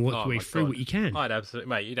 days to try and work your way through what you can. I'd absolutely,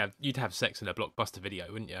 mate. You'd have sex in a Blockbuster video,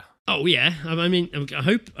 wouldn't you? Oh yeah. I mean,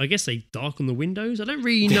 I guess they darken the windows. I don't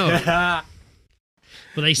really know.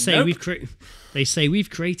 But they say we've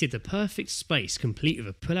created the perfect space, complete with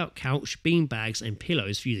a pull-out couch, bean bags, and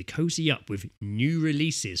pillows for you to cozy up with new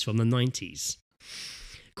releases from the 90s.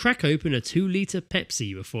 Crack open a 2-litre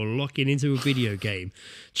Pepsi before locking into a video game,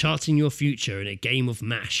 charting your future in a game of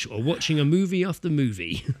MASH, or watching a movie after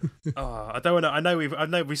movie. I don't want to. I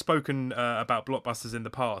know we've spoken about Blockbusters in the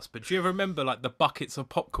past, but do you ever remember like the buckets of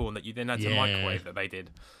popcorn that you then had to microwave that they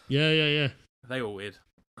did? Yeah. They all did.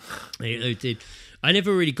 They did. I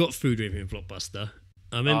never really got food with him in Blockbuster.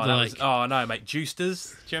 I remember no, mate,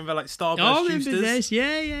 Juicers. Do you remember like Starburst Juicers? I remember this. Yeah.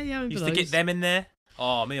 I remember used to get them in there.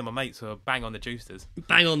 Oh, me and my mates were bang on the Juicers.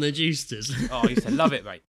 Bang on the Juicers. Oh, I used to love it,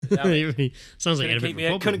 mate. Sounds like you had a bit of a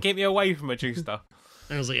problem. Couldn't keep me away from a Juicer.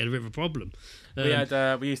 Sounds like you had a bit of a problem.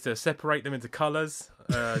 We used to separate them into colours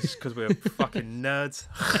just because we were fucking nerds.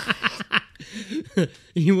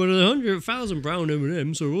 You wanted 100,000 brown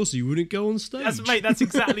M&Ms, or else you wouldn't go on stage. That's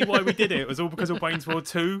exactly why we did it. It was all because of Wayne's World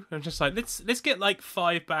 2. And just like, let's get like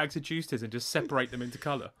 5 bags of Juicers and just separate them into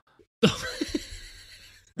colour. And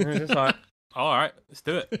it was just like, all right, let's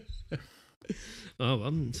do it.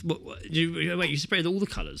 You separated all the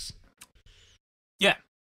colours? Yeah.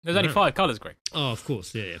 There's only 5 colours, Greg. Oh, of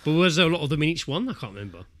course, yeah. But was there a lot of them in each one? I can't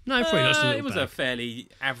remember. No, probably just a little it was bag. a fairly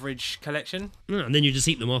average collection. Oh, and then you just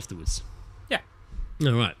eat them afterwards? Yeah.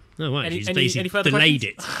 Oh, right. Any further delayed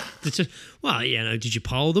questions? It. Did you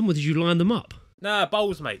pile them or did you line them up? No,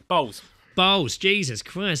 bowls, mate. Bowls. Bowls, Jesus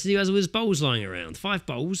Christ. You guys always bowls lying around. 5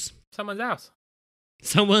 bowls. Someone's house.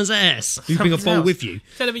 Someone's ass. You bring a bowl with you.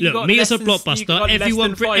 Look, meet us at Blockbuster.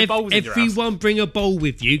 Everyone bring a bowl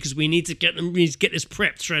with you, because we need to get this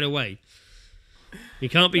prepped straight away. You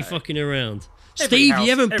can't be fucking around. Steve, you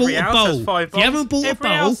haven't bought a bowl. If you haven't bought a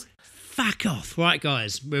bowl, fuck off. Right,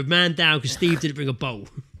 guys, we're man down because Steve didn't bring a bowl.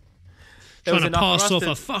 There was trying to enough pass for us off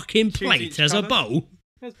to a fucking choose plate each as a colour. bowl.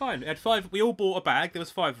 It was fine. We had 5. We all bought a bag. There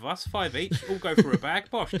was 5 of us, 5 each. All go for a bag.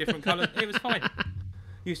 Bosh, different colours. It was fine.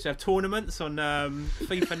 Used to have tournaments on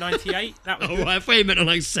FIFA 98. That was Oh, good. I thought you meant on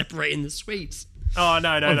like separating the sweets. Oh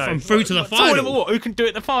no. From through to the Tournament final. what? Who can do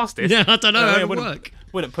it the fastest? Yeah, I don't know how it would wouldn't- work.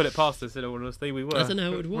 Wouldn't put it past us in all honesty. We were. I don't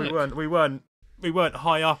know how it would work. We weren't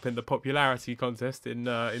high up in the popularity contest in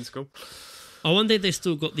school. I wonder if they've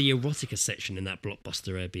still got the erotica section in that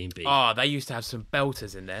Blockbuster Airbnb. Oh, they used to have some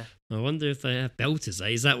belters in there. I wonder if they have belters. Eh?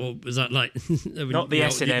 Is that what was that like? Not the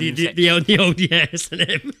S&M the old yeah,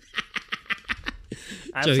 S&M.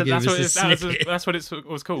 Joe gave us a snippet. That's what it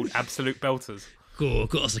was called. Absolute belters. Cool,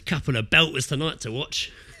 got us a couple of belters tonight to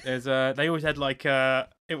watch. There's they always had like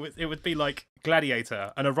it would be like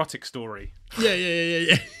Gladiator, an erotic story.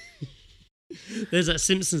 Yeah. There's that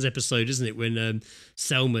Simpsons episode, isn't it, when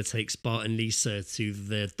Selma takes Bart and Lisa to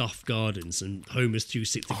the Duff Gardens and Homer's too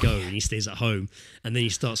sick to go and he stays at home and then he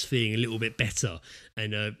starts feeling a little bit better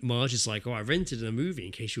and Marge is like, I rented a movie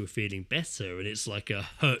in case you were feeling better, and it's like a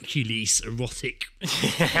Hercules erotic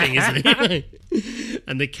thing, isn't it?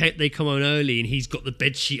 And they come on early and he's got the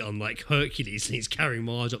bedsheet on like Hercules and he's carrying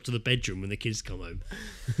Marge up to the bedroom when the kids come home.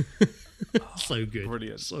 So good.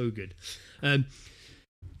 Brilliant. So good.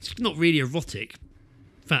 It's not really erotic.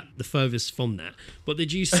 In fact, the furthest from that. But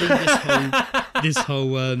did you see this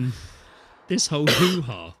whole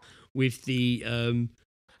hoo-ha with the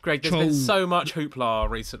Greg, there's been so much hoopla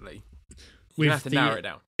recently. You have to narrow it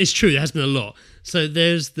down. It's true, there has been a lot. So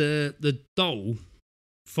there's the doll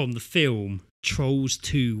from the film Trolls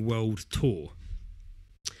 2 World Tour.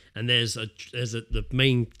 And there's the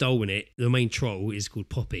main doll in it. The main troll is called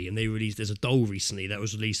Poppy, and there's a doll recently that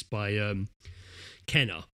was released by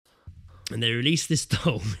Kenner. And they released this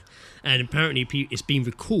doll, and apparently it's been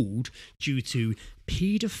recalled due to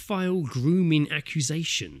pedophile grooming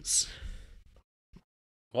accusations.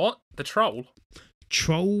 What? The troll?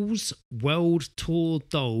 Trolls World Tour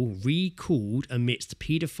doll recalled amidst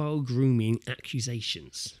pedophile grooming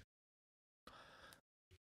accusations.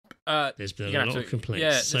 There's been a lot of complaints.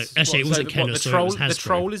 Yeah, so actually, it wasn't Kenner, sorry, it was Hasbro. The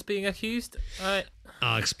troll is being accused?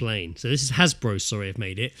 I'll explain. So this is Hasbro, sorry I've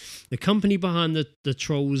made it. The company behind the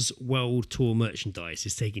Trolls World Tour merchandise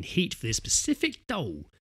is taking heat for this specific doll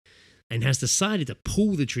and has decided to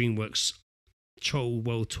pull the DreamWorks Troll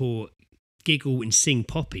World Tour Giggle and Sing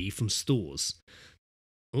Poppy from stores.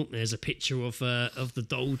 Oh, there's a picture of the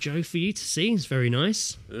doll, Joe, for you to see. It's very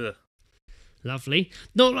nice. Ugh. Lovely.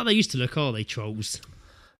 Not like they used to look, are they, trolls?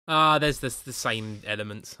 There's the same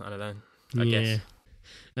elements. I don't know. I guess.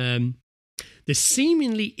 The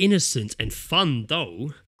seemingly innocent and fun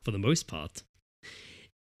doll, for the most part.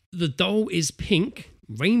 The doll is pink,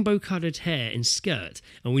 rainbow-coloured hair and skirt,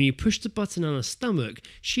 and when you push the button on her stomach,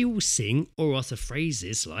 she will sing or utter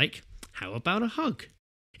phrases like, "How about a hug?"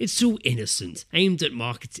 It's all innocent, aimed at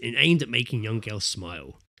marketing, aimed at making young girls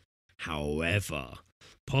smile. However,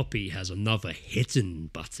 Poppy has another hidden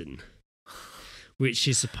button, which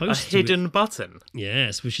is supposed to... A hidden button?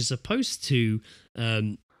 Yes, which is supposed to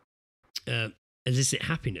elicit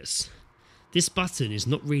happiness. This button is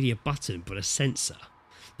not really a button, but a sensor.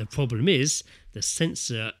 The problem is, the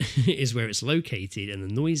sensor is where it's located and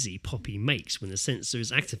the noisy Poppy makes when the sensor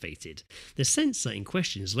is activated. The sensor in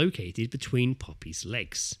question is located between Poppy's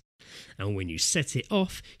legs. And when you set it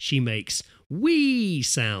off, she makes wee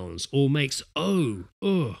sounds or makes oh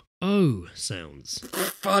sounds.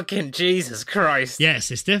 Fucking Jesus Christ. Yes,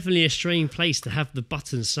 it's definitely a strange place to have the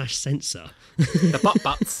button/sensor. The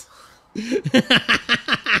butts.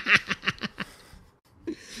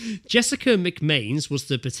 Jessica McMains was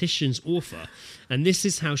the petition's author, and this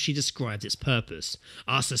is how she described its purpose.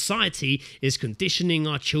 Our society is conditioning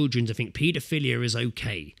our children to think paedophilia is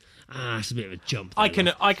okay. It's a bit of a jump. I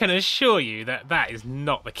can assure you that is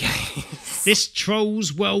not the case. This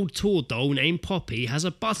Trolls World Tour doll named Poppy has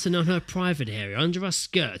a button on her private area under her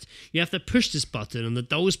skirt. You have to push this button on the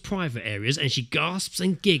doll's private areas and she gasps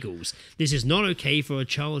and giggles. This is not okay for a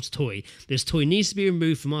child's toy. This toy needs to be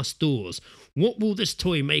removed from our stores. What will this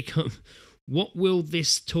toy make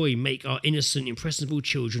our innocent, impressionable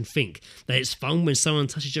children think? That it's fun when someone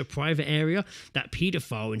touches your private area? That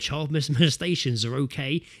paedophile and child molestations are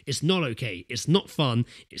okay? It's not okay. It's not fun.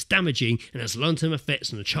 It's damaging and has long-term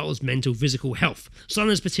effects on a child's mental, physical health. Sign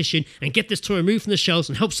this petition and get this toy removed from the shelves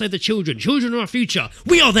and help save the children. Children are our future.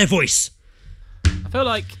 We are their voice. I feel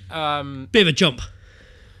like Bit of a jump.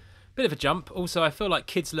 Bit of a jump. Also, I feel like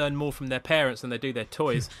kids learn more from their parents than they do their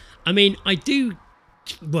toys. I mean, I do.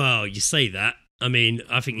 Well, you say that. I mean,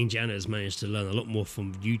 I think Indiana has managed to learn a lot more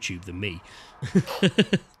from YouTube than me.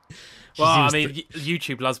 Well, I mean,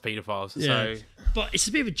 YouTube loves paedophiles, Yeah. so... But it's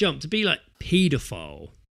a bit of a jump to be like paedophile.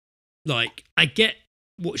 Like, I get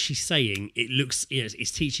what she's saying. It looks,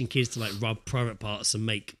 it's teaching kids to like rub private parts and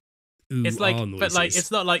make it's like, noises. but like,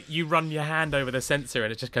 it's not like you run your hand over the sensor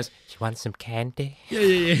and it just goes, "You want some candy?"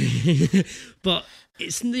 Yeah. But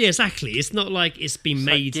exactly. It's not like it's been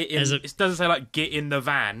made as a. It doesn't say like "get in the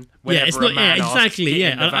van." It's not. Exactly.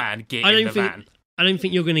 Get in the van. Get in the van. I don't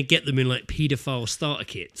think you're going to get them in like paedophile starter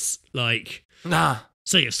kits. Like, nah.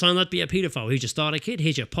 So you've signed up to be a paedophile. Here's your starter kit.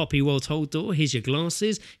 Here's your Poppy World Hold door. Here's your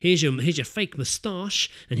glasses. Here's your fake moustache.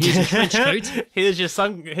 And here's your trench coat. Here's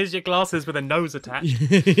your glasses with a nose attached.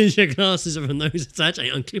 Here's your glasses with a nose attached. An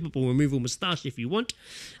unclippable removable moustache if you want.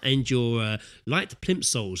 And your light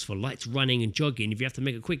plimsolls for light running and jogging if you have to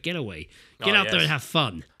make a quick getaway. Get out there and have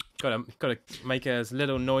fun. Got to make as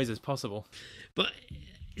little noise as possible. But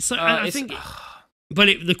so I think,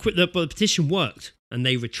 the petition worked and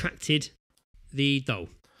they retracted the doll.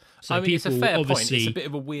 So I mean, it's a fair point. Obviously It's a bit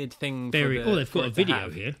of a weird thing. they've got a video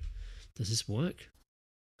here. Does this work?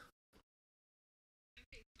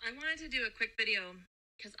 I wanted to do a quick video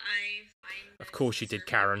because I find. Of course you did,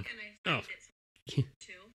 Karen.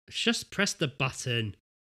 Just press the button.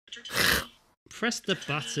 Press the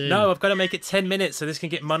button. No, I've got to make it 10 minutes so this can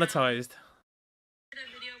get monetized. The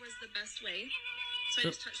video was the best way. So I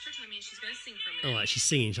just touched her tummy and she's going to sing for a minute. Oh, she's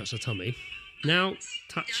singing, touch her tummy. Now,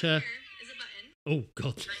 touch her. Here is a button. Oh,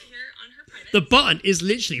 God. Right here on her private. The button is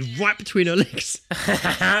literally right between her legs.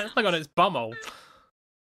 Look on its bumhole.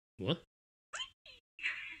 What?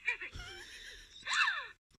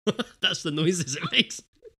 That's the noises it makes.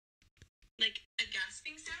 Like a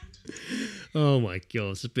gasping sound? Oh my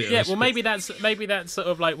god, it's a bit. Yeah, well, maybe that's sort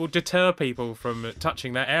of like will deter people from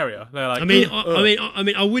touching that area. They're like,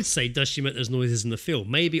 I would say, does she make those noises in the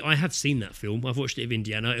film? Maybe I have seen that film. I've watched it of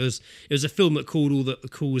Indiana. It was a film that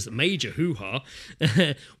caused major hoo ha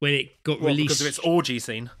when it got released because of its orgy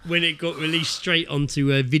scene. When it got released straight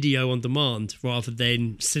onto a video on demand rather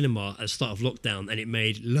than cinema at the start of lockdown, and it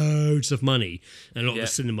made loads of money. And a lot of the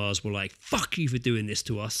cinemas were like, "Fuck you for doing this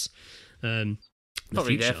to us." Not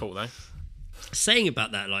really their fault though. Saying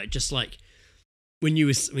about that, like, just like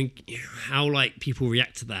how like people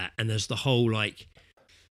react to that, and there's the whole like,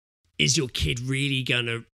 is your kid really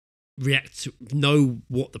gonna react to know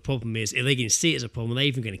what the problem is? Are they going to see it as a problem? Are they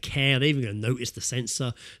even going to care? Are they even going to notice the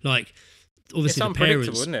sensor? Like, obviously it's the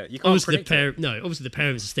parents, isn't it? You can't predict it. Obviously the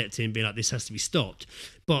parents have stepped in and been like, this has to be stopped.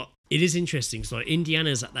 But it is interesting. So like,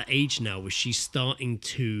 Indiana's at that age now where she's starting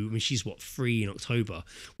to. I mean, she's 3 in October,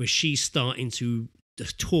 where she's starting to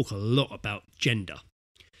talk a lot about gender.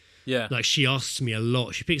 Yeah. Like, she asks me a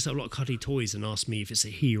lot. She picks up a lot of cuddly toys and asks me if it's a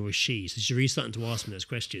he or a she. So she's really starting to ask me those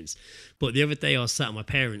questions. But the other day I was sat at my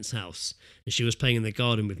parents' house and she was playing in the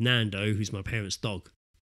garden with Nando, who's my parents' dog.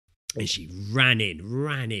 And she ran in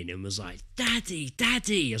and was like, Daddy.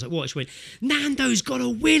 I was like, what? She went, Nando's got a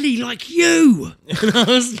willy like you. And I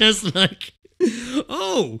was just like,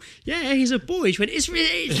 oh, yeah, he's a boy. She went, it's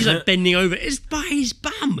really, she's like bending over. It's by his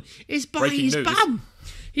bum. It's by his bum.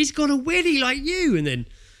 He's got a willy like you. And then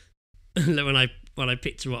when I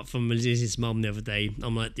picked her up from Liz's mum the other day,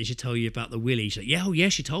 I'm like, did she tell you about the willy? She's like, yeah,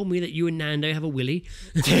 she told me that you and Nando have a willy.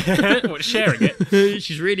 What, sharing it?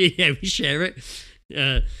 She's really, we share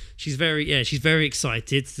it. She's very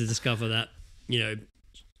excited to discover that,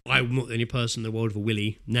 I'm not the only person in the world with a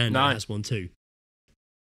willy. Nando has one too.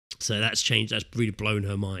 So that's changed. That's really blown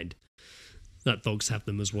her mind. That dogs have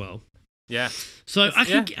them as well. Yeah. So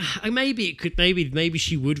maybe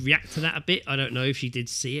she would react to that a bit. I don't know if she did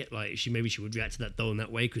see it. Like, she would react to that doll in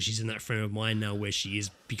that way because she's in that frame of mind now where she is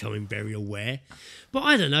becoming very aware. But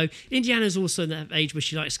I don't know. Indiana's also in that age where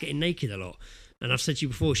she likes getting naked a lot. And I've said to you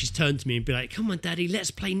before, she's turned to me and be like, come on, Daddy, let's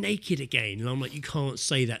play naked again. And I'm like, you can't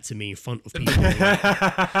say that to me in front of people.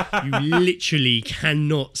 You literally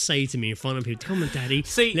cannot say to me in front of people, come on, Daddy,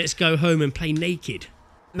 let's go home and play naked.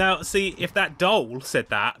 Now, see, if that doll said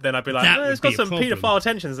that, then I'd be like, it's got some paedophile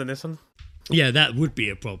tensions in this one. Yeah, that would be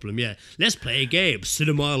a problem, yeah. Let's play a game, sit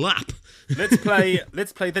on my lap. Let's play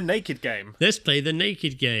the naked game. Let's play the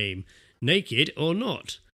naked game. Naked or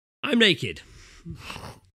not? I'm naked.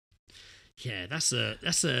 Yeah, I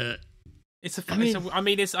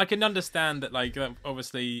can understand that, like,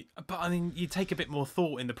 obviously, but I mean, you take a bit more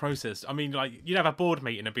thought in the process. I mean, like, you'd have a board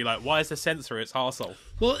meeting and be like, why is the censor its arsehole?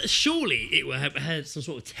 Well, surely it would have had some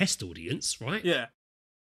sort of test audience, right? Yeah.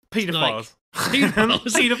 Paedophiles. Paedophiles,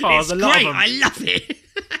 it's great, I love it.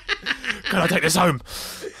 Can I take this home?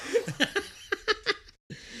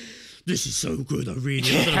 This is so good, I don't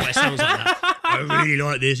know why it sounds like that. I really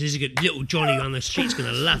like this. This is good. Little Johnny on the street's going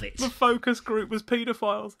to love it. The focus group was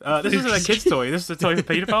paedophiles. This isn't a kid's toy. This is a toy for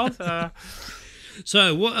paedophiles.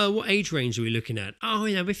 So what age range are we looking at? Oh,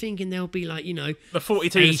 we're thinking there'll be like The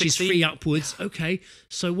 42 to ages 60. 3 upwards. Okay,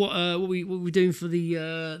 so what we doing for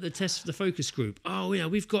the test for the focus group? Oh,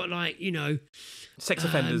 we've got like Sex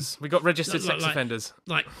offenders. We got registered sex like- offenders.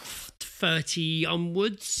 like 30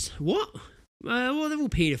 onwards. What? Well, they're all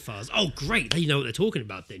paedophiles. Oh, great! They know what they're talking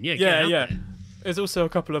about then. Yeah, get out Yeah. there. There's also a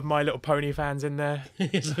couple of My Little Pony fans in there.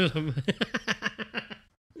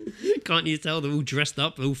 Can't you tell they're all dressed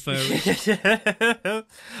up, all furry?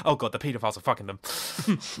 Oh god, the paedophiles are fucking them.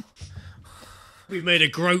 We've made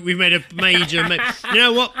a major. You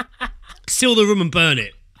know what? Seal the room and burn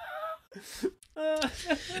it.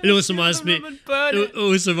 It also reminds me. It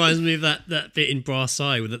also reminds me of that bit in Brass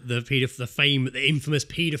Eye with the infamous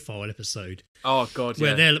paedophile episode. Oh god,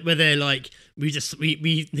 Where yeah. they're like,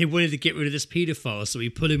 they wanted to get rid of this paedophile, so we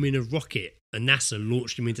put him in a rocket and NASA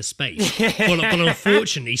launched him into space. But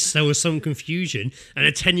unfortunately, there was some confusion, and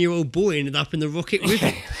a 10-year-old boy ended up in the rocket with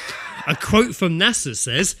him. A quote from NASA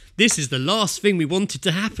says, "This is the last thing we wanted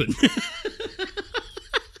to happen."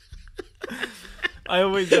 I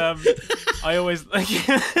always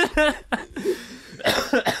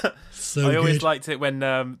So I always good. liked it when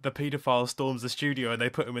the paedophile storms the studio and they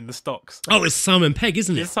put him in the stocks. Oh, it's Simon Pegg,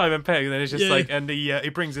 isn't it? It's Simon Pegg, and then it's just Yeah. like, and he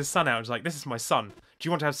brings his son out and he's like, "This is my son. Do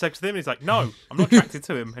you want to have sex with him?" And he's like, "No, I'm not attracted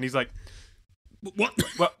to him." And he's like, What?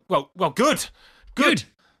 "Well, good." Good.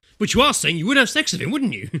 But you are saying you would have sex with him,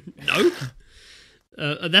 wouldn't you? No.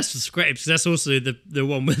 And that's what's great, because that's also the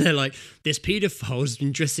one where they're like, this paedophile has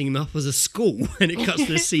been dressing him up as a school, and it cuts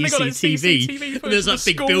to the They got, like, CCTV, CCTV and there's footage that of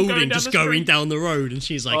big the school building going down just the going street. down the road, and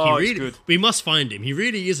she's like, Oh, it's good. we must find him. He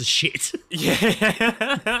really is a shit.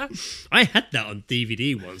 Yeah. I had that on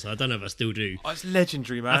DVD once. I don't know if I still do. Oh, it's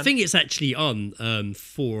legendary, man. I think it's actually on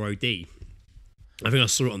 4OD. I think I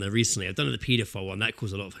saw it on there recently. I don't know the paedophile one. That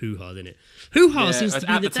caused a lot of hoo-ha, didn't it? Hoo-ha Yeah, seems to be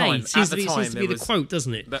at the the time- day. Seems at to the be time, the it was- quote,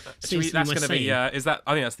 doesn't it? that's Seems to going my to be. saying. Is that?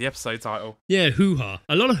 I think that's the episode title. Yeah, hoo-ha.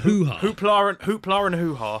 A lot of hoo-ha. Hoopla and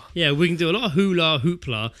hoo-ha. Yeah, we can do a lot of hula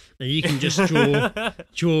hoopla, and you can just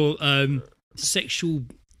draw sexual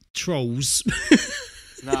trolls.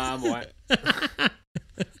 Nah, I'm alright.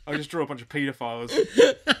 I'll just draw a bunch of paedophiles.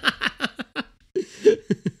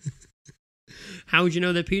 How would you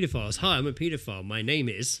know they're paedophiles? Hi, I'm a paedophile. My name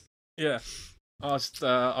is. Yeah. I'll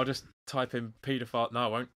just type in paedophile. No, I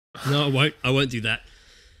won't. No, I won't do that.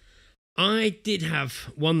 I did have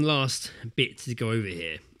one last bit to go over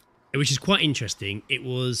here, which is quite interesting. It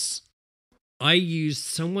was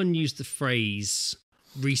someone used the phrase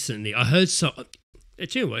recently. I heard so.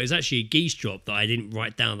 Do you know what? It was actually a geese drop that I didn't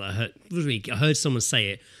write down. That I heard someone say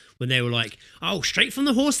it when they were like, "Oh, straight from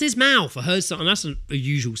the horse's mouth." I heard something. That's a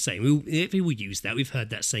usual saying. People use that. We've heard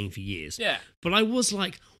that saying for years. Yeah. But I was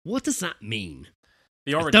like, what does that mean?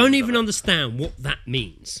 The I origins don't of even it. understand what that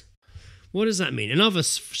means. What does that mean? And other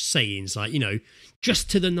sayings like, just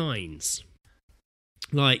to the nines.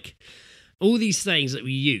 Like, all these sayings that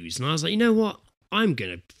we use. And I was like, you know what? I'm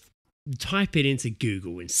going to type it into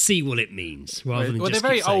Google and see what it means, rather than Well, just they're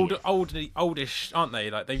very keep saying it. oldish, aren't they?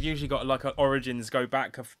 Like they've usually got like origins go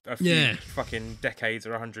back a few Yeah. fucking decades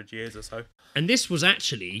or 100 years or so. And this was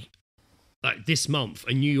actually, like, this month,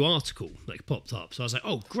 a new article, like, popped up. So I was like,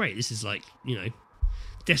 oh, great. This is, like,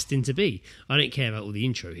 destined to be. I don't care about all the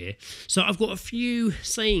intro here. So I've got a few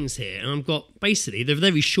sayings here, and I've got, basically, they're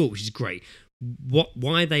very short, which is great.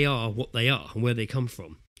 Why they are what they are and where they come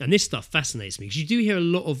from. And this stuff fascinates me, because you do hear a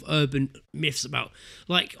lot of urban myths about,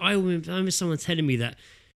 like, I remember someone telling me that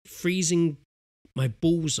freezing my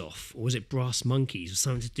balls off, or was it brass monkeys, was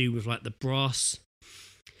something to do with, like, the brass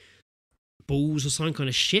balls or some kind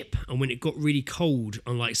of ship, and when it got really cold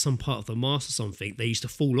on like some part of the mast or something, they used to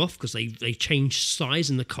fall off because they changed size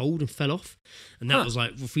in the cold and fell off, and that was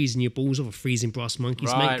like freezing your balls off, or freezing brass monkeys.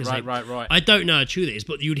 Right, mate, right. I don't know how true that is,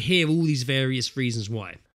 but you'd hear all these various reasons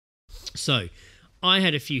why. So I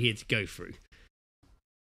had a few here to go through.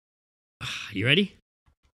 You ready?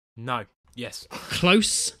 No. Yes.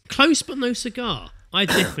 Close but no cigar. I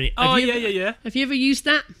definitely. Yeah. Have you ever used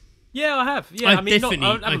that? Yeah, I have. Yeah, I I mean, definitely-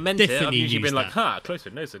 I haven't meant it. I've definitely usually been used like, that. close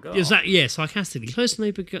but no cigar. Yeah, sarcastically. Close but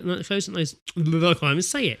no. I can't even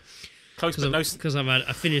say it. Close but no. Because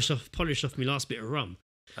I polished off my last bit of rum.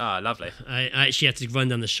 Ah, lovely. I actually had to run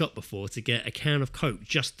down the shop before to get a can of Coke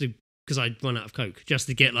because I'd run out of Coke, just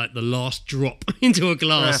to get like the last drop into a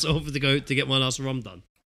glass to get my last rum done.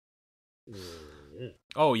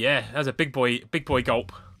 Oh yeah, that was a big boy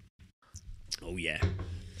gulp. Oh yeah,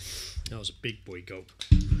 that was a big boy gulp.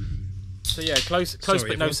 So yeah, close Sorry, but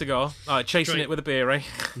no everyone. cigar. Chasing Straight. it with a beer, eh?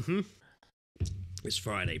 It's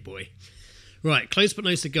Friday, boy. Right, close but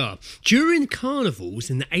no cigar. During carnivals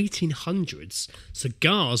in the 1800s,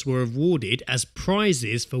 cigars were awarded as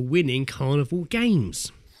prizes for winning carnival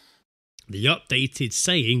games. The updated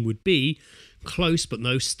saying would be, close but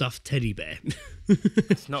no stuffed teddy bear.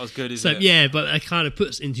 It's not as good, is it? Yeah, but it kind of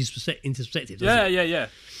puts into perspective, doesn't it? Yeah.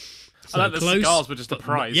 So I like the close, cigars were just a but-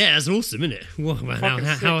 prize. Yeah, that's awesome, isn't it? Wow, Fucking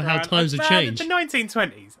sick, how man. times have Man, changed. The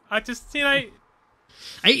 1920s. I just,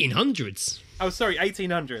 1800s. Oh, sorry,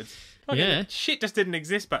 1800s. Okay, Yeah. shit just didn't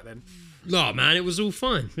exist back then. No, man, it was all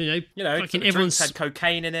fine. You know, fucking drinks everyone's had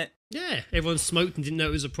cocaine in it. yeah, everyone smoked and didn't know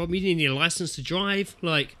it was a problem. You didn't need a license to drive.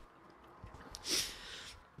 Like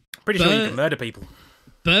Pretty sure you can murder people.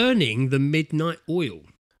 burning the midnight oil.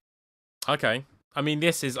 Okay. I mean,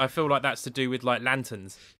 I feel like that's to do with, like,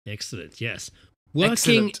 lanterns. Excellent, yes.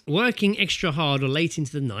 Excellent. Working extra hard or late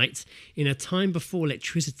into the night in a time before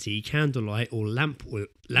electricity, candlelight, or lamp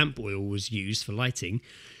oil was used for lighting,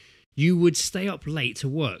 you would stay up late to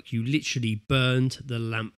work. You literally burned the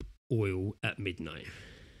lamp oil at midnight.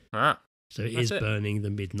 Ah. So it That's is it. burning the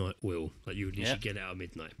midnight oil. Like you would literally get out at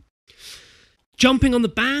midnight. Jumping on the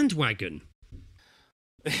bandwagon.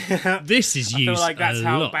 This is I used feel like that's a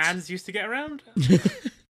how lot. bands used to get around.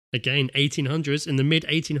 Again, 1800s, in the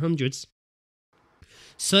mid-1800s,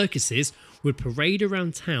 circuses would parade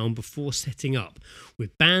around town before setting up,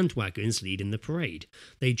 with bandwagons leading the parade.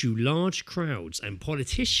 They drew large crowds, and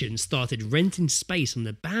politicians started renting space on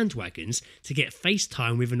the bandwagons to get face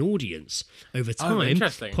time with an audience. Over time,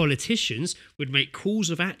 interesting. politicians would make calls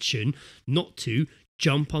of action not to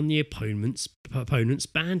jump on the opponent's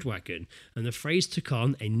bandwagon, and the phrase took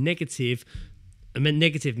on a negative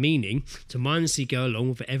meaning to mindlessly go along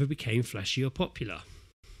with whatever became flashy or popular.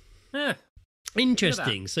 Yeah.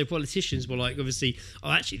 Interesting. So politicians were like, obviously,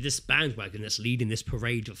 actually, this bandwagon that's leading this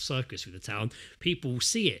parade of circus through the town, people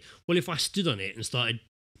see it. Well, if I stood on it and started,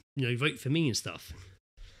 vote for me and stuff.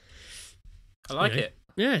 I like it.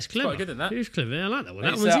 Yeah, it's clever. quite good, isn't that? It's clever. I like that one.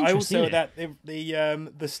 That It's, one's I interesting. also isn't it?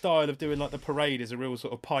 that the style of doing like the parade is a real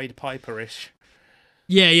sort of Pied Piper-ish.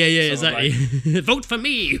 Yeah, sort of exactly. Vote for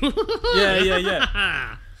me.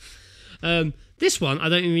 Yeah. This one, I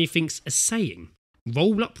don't even think's a saying.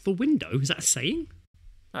 Roll up the window. Is that a saying?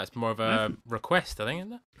 That's more of a request, I think,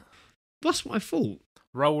 isn't it? That's what I thought.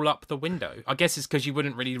 Roll up the window. I guess it's because you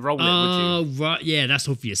wouldn't really roll it, would Oh, you? right. Yeah, that's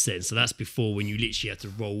obvious then. So that's before when you literally had to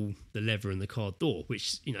roll the lever in the car door,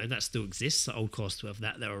 which, that still exists. The old cars to have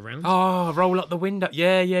that there around. Oh, roll up the window.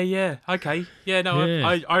 Yeah. Okay. Yeah, no,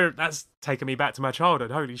 Yeah. I that's taking me back to my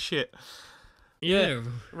childhood. Holy shit. Yeah.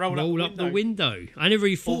 Roll up the window. I never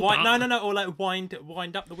really thought that. No. Or like wind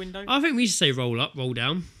up the window. I think we should say roll up, roll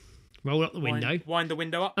down. Roll up the window. Wind the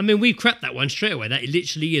window up. I mean, we cracked that one straight away. That it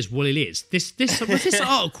literally is what it is. This was this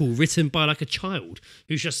article written by like a child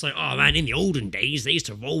who's just like, oh man, in the olden days they used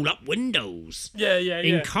to roll up windows Yeah.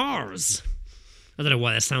 in cars. I don't know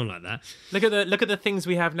why they sound like that. Look at the things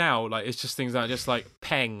we have now. Like it's just things that are just like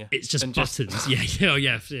peng. It's just and buttons. Yeah,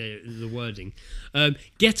 the wording.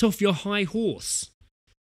 Get off your high horse.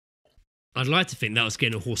 I'd like to think that was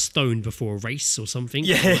getting a horse stoned before a race or something.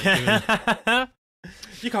 Yeah.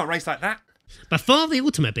 You can't race like that. Before the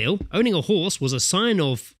automobile, owning a horse was a sign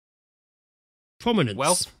of prominence.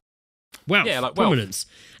 Wealth. Yeah, like wealth. Prominence.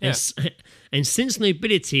 Yeah. And since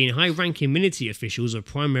nobility and high-ranking military officials are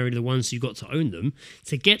primarily the ones who got to own them,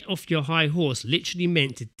 to get off your high horse literally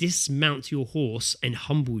meant to dismount your horse and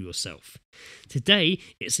humble yourself. Today,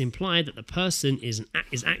 it's implied that the person is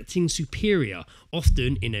acting superior,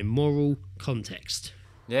 often in a moral context.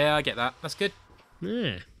 Yeah, I get that. That's good.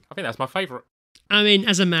 Yeah. I think that's my favourite. I mean,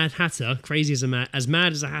 as a Mad Hatter, crazy as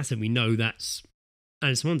mad as a Hatter, we know that's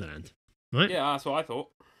Alice in Wonderland, right? Yeah, that's what I thought.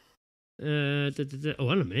 Oh,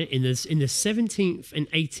 hold on a minute. In the 17th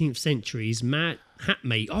and 18th centuries,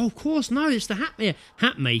 of course, no, it's the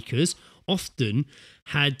hat makers often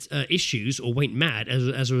had issues or went mad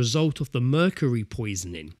as a result of the mercury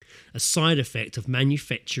poisoning, a side effect of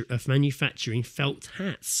manufacturing felt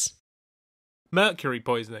hats. Mercury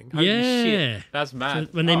poisoning. Holy shit. That's mad.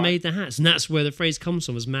 So when they made the hats, and that's where the phrase comes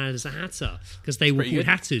from, as mad as a hatter, because they were called good.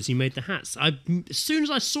 hatters who made the hats. As soon as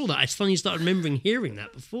I saw that, I suddenly started remembering hearing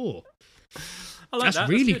that before. I like That's that.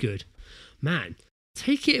 really good. Man,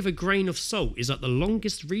 take it with a grain of salt is like the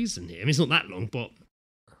longest reason here. I mean, it's not that long, but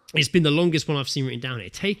it's been the longest one I've seen written down here.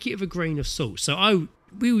 Take it with a grain of salt. So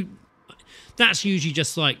that's usually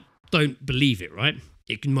just like, don't believe it, right?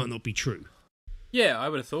 It might not be true. Yeah, I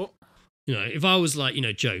would have thought. If I was like,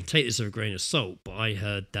 Joe, take this with a grain of salt, but I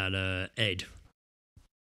heard that Ed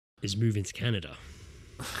is moving to Canada.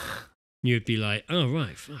 You'd be like, oh,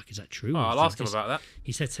 right, fuck, is that true? Oh, I'll ask him about that.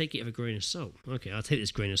 He said, take it with a grain of salt. Okay, I'll take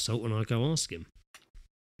this grain of salt and I'll go ask him.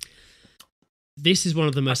 This is one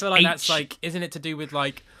of the I most. feel like that's like, isn't it to do with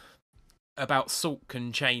like about salt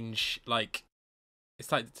can change like.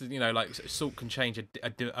 It's like, you know, like salt can change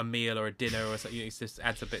a meal or a dinner or something. It just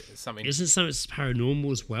adds a bit of something. Isn't something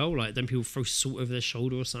paranormal as well? Like, then people throw salt over their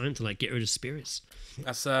shoulder or something to like get rid of spirits.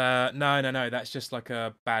 That's no. That's just like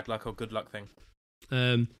a bad luck or good luck thing.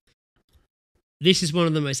 This is one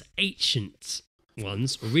of the most ancient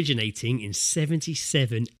ones, originating in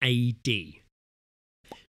 77 AD.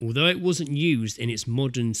 Although it wasn't used in its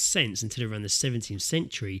modern sense until around the 17th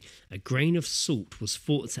century, a grain of salt was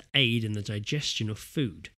thought to aid in the digestion of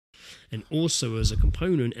food, and also as a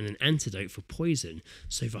component and an antidote for poison,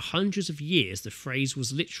 so for hundreds of years the phrase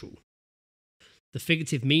was literal. The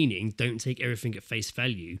figurative meaning, don't take everything at face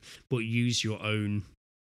value, but use your own...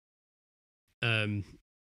 I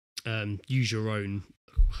can't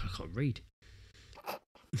read.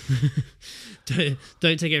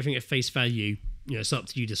 don't take everything at face value. You know, it's up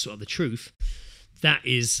to you to sort of the truth. That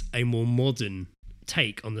is a more modern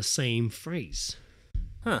take on the same phrase.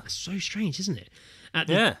 Huh. That's so strange, isn't it?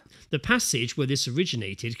 The passage where this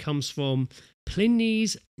originated comes from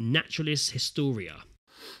Pliny's Naturalis Historia.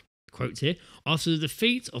 Quote here: after the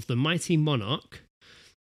defeat of the mighty monarch,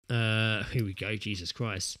 here we go, Jesus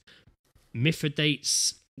Christ,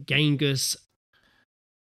 Mithridates Genghis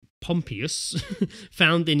Pompeius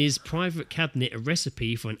found in his private cabinet a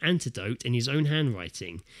recipe for an antidote in his own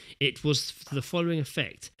handwriting. It was to the following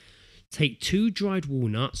effect: take 2 dried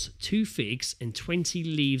walnuts, 2 figs, and 20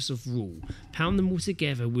 leaves of rue. Pound them all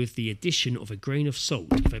together with the addition of a grain of salt.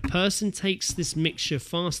 If a person takes this mixture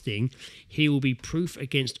fasting, he will be proof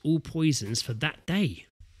against all poisons for that day.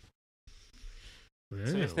 Wow.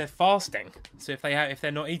 So if they're fasting, if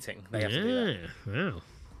they're not eating, they have to do that. Wow.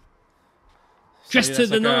 Dressed to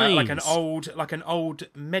the nines. Like an old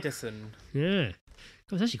medicine. Yeah.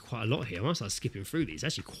 God, there's actually quite a lot here. I might start skipping through these.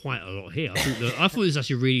 There's actually quite a lot here. I thought it was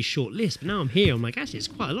actually a really short list, but now I'm here. I'm like, actually, it's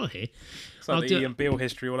quite a lot here. It's like the Ian Beale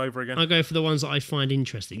history all over again. I'll go for the ones that I find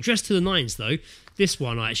interesting. Dressed to the nines, though. This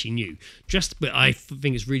one I actually knew. But I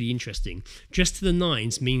think it's really interesting. Dressed to the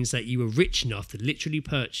nines means that you were rich enough to literally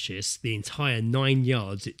purchase the entire 9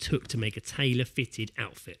 yards it took to make a tailor-fitted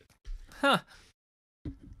outfit. Huh.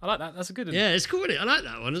 I like that. That's a good one. Yeah, it's cool, isn't it? I like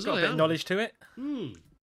that one as well. Got a bit of knowledge to it.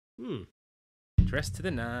 Dressed to the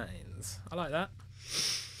nines. I like that.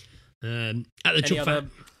 At the drop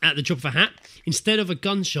of a hat, instead of a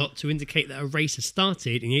gunshot to indicate that a race had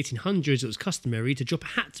started, in the 1800s it was customary to drop a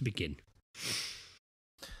hat to begin.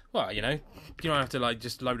 Well, you know, you don't have to like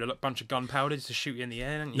just load a bunch of gunpowder to shoot it in the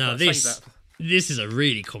air. And No, this is a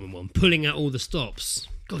really common one. Pulling out all the stops.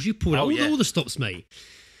 Gosh, you pulled out all the stops, mate.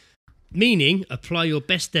 Meaning, apply your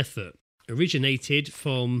best effort. Originated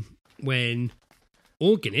from when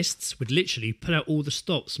organists would literally pull out all the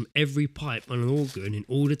stops from every pipe on an organ in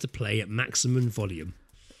order to play at maximum volume.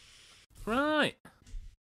 Right.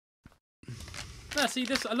 No, see,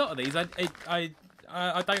 there's a lot of these. I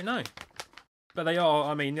don't know, but they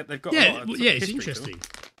are. I mean, they've got. A lot of it's interesting.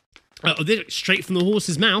 Straight from the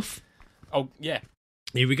horse's mouth. Oh yeah.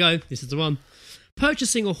 Here we go. This is the one.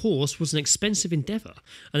 Purchasing a horse was an expensive endeavour,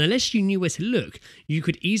 and unless you knew where to look, you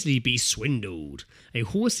could easily be swindled. A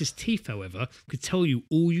horse's teeth, however, could tell you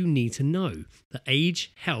all you need to know: the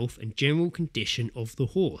age, health, and general condition of the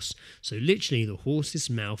horse. So literally, the horse's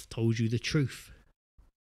mouth told you the truth.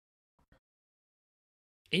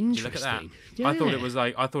 Interesting. Look at that. Yeah. I thought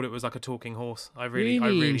it was like a talking horse. I really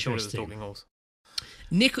thought it was a talking horse.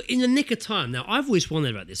 In the nick of time. Now, I've always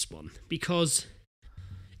wondered about this one because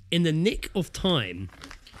in the nick of time,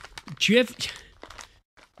 you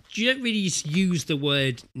don't really use the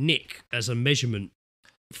word nick as a measurement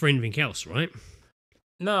for anything else, right?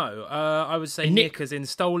 No, I would say nick as in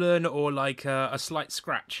stolen or like a slight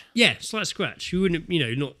scratch. Yeah, slight scratch. You wouldn't,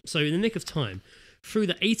 not. So in the nick of time, through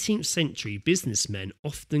the 18th century, businessmen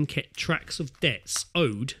often kept tracks of debts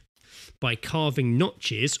owed by carving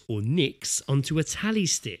notches or nicks onto a tally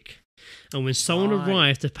stick. And when someone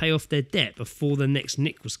arrived to pay off their debt before the next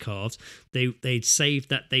nick was carved, they'd saved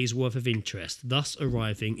that day's worth of interest, thus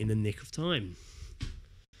arriving in the nick of time.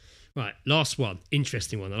 Right, last one.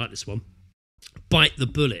 Interesting one. I like this one. Bite the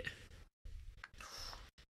bullet.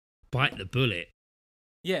 Bite the bullet.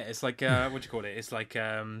 Yeah, it's like, what do you call it? It's like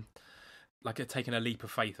taking a leap of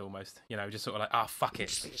faith almost. Just sort of like, fuck it.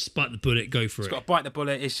 Just bite the bullet, go for it. Got to bite the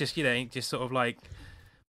bullet. It's just, just sort of like,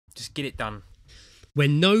 just get it done.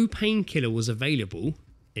 When no painkiller was available,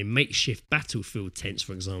 in makeshift battlefield tents,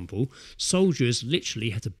 for example, soldiers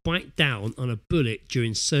literally had to bite down on a bullet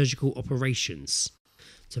during surgical operations.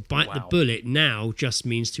 To bite the bullet now just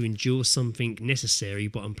means to endure something necessary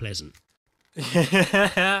but unpleasant.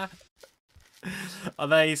 Are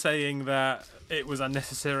they saying that It was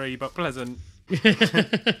unnecessary but pleasant.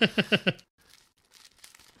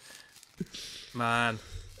 Man.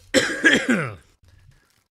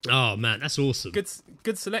 Oh man, that's awesome.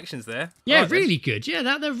 Good selections there. Yeah, I like them. really good.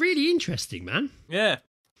 Yeah, they're really interesting, man. Yeah.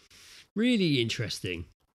 Really interesting.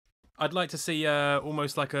 I'd like to see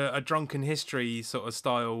almost like a drunken history sort of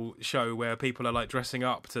style show where people are like dressing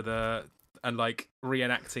up and like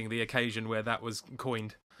reenacting the occasion where that was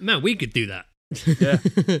coined. Man, we could do that. Yeah.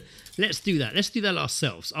 Let's do that. Let's do that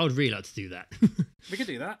ourselves. I would really like to do that. We could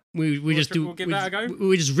do that. We'll give that a go.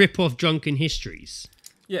 We just rip off drunken histories.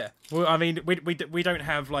 Yeah. Well, I mean, we don't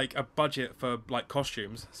have like a budget for like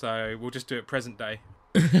costumes, so we'll just do it present day.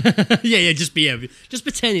 Just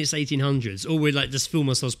pretend it's 1800s, or we'd like just film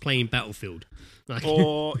ourselves playing Battlefield. Like...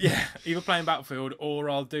 Or either playing Battlefield, or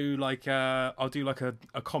I'll do like a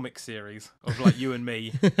comic series of like you and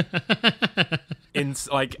me. And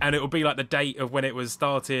it'll be like the date of when it was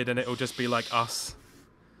started, and it'll just be like us.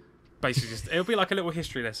 Basically, it'll be like a little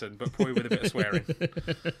history lesson, but probably with a bit of swearing.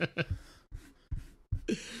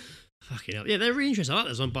 Fucking hell. Yeah, they're really interesting. I like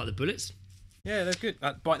those on Bite the Bullets. Yeah, they're good.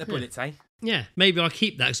 Bite the bullets, eh? Yeah, maybe I'll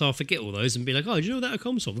keep that because I'll forget all those and be like, oh, do you know where that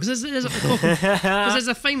comes from? Because there's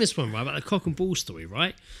a famous one, right, about the cock and ball story,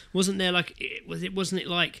 right? Wasn't there wasn't it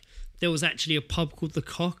like there was actually a pub called the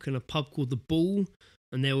Cock and a pub called the Bull,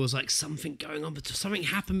 and there was like something going on, but something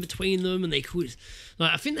happened between them, and they called it,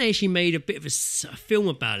 like, I think they actually made a bit of a film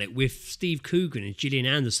about it with Steve Coogan and Gillian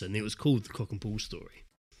Anderson. It was called the Cock and Ball Story.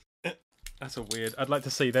 That's a weird. I'd like to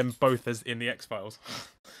see them both as in the X-Files.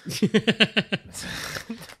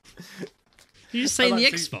 You just saying the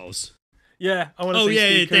X-Files? Yeah, I want to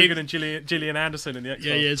see Steve Coogan and Gillian Anderson in the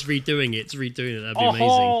X-Files. Yeah, it's redoing it. That'd be amazing.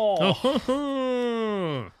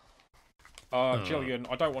 Gillian,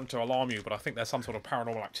 I don't want to alarm you, but I think there's some sort of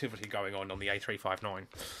paranormal activity going on the A359.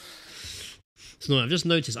 So I've just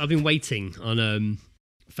noticed. I've been waiting on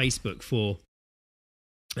Facebook for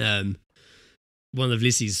one of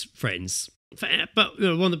Lizzie's friends. But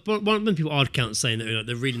one of the people I'd count saying that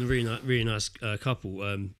they're really nice couple,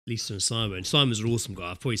 Lisa and Simon. Simon's an awesome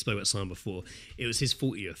guy. I've probably spoken about Simon before. It was his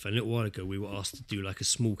 40th, and a little while ago we were asked to do like a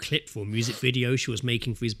small clip for a music video she was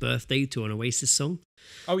making for his birthday to an Oasis song.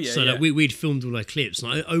 Oh yeah. So that we'd filmed all our clips,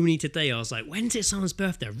 and only today I was like, when's it Simon's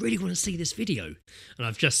birthday? I really want to see this video. And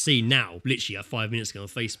I've just seen now, literally 5 minutes ago on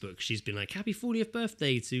Facebook, she's been like, happy 40th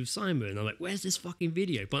birthday to Simon. And I'm like, where's this fucking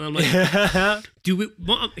video? But I'm like,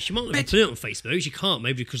 she might not even put it on Facebook. She can't,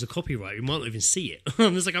 maybe because of copyright. We might not even see it.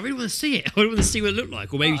 I'm just like, I really want to see it. I want to see what it looked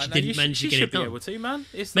like. Or maybe she didn't manage to get it done. Be able to, man.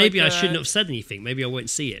 Maybe I shouldn't have said anything. Maybe I won't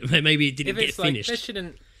see it. Maybe it didn't get finished.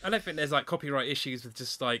 I don't think there's like copyright issues with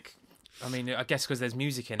just like, I mean, I guess because there's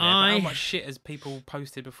music in there. But how much shit has people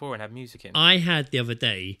posted before and had music in? I had the other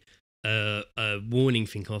day a warning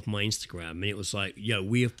thing off my Instagram, and it was like, yo,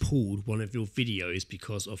 we have pulled one of your videos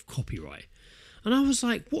because of copyright. And I was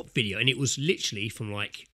like, what video? And it was literally from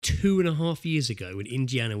like 2.5 years ago when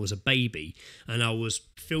Indiana was a baby, and I was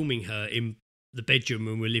filming her in the bedroom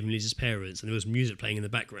when we were living with Liz's parents, and there was music playing in the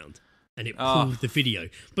background, and it pulled the video.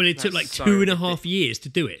 But it took like 2.5 years to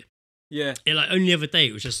do it. Yeah. Only the other day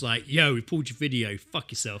it was just like, yo, we pulled your video,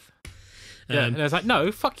 fuck yourself. And I was like,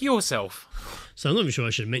 no, fuck yourself. So I'm not even sure I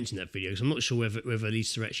should have mentioned that video, because I'm not sure whether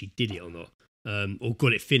Lisa actually did it or not. Or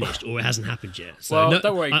got it finished, or it hasn't happened yet. So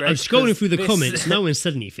don't worry, Greg. I'm scrolling through the comments. No one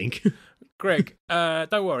said anything. Greg,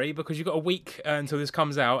 don't worry, because you've got a week until this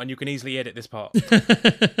comes out, and you can easily edit this part.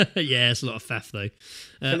 Yeah, it's a lot of faff, though.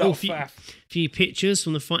 A lot of faff. Few pictures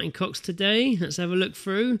from the Fighting Cocks today. Let's have a look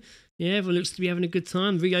through. Yeah, everyone looks to be having a good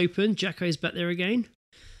time. Reopened. Jacko's back there again.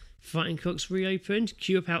 Fighting Cocks reopened.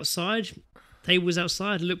 Queue up outside. Tables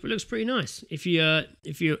outside. It looks pretty nice. If you're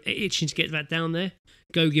itching to get back down there,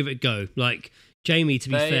 go give it a go. Like Jamie, to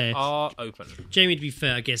be fair, they are open. Jamie, to be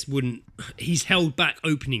fair, I guess wouldn't. He's held back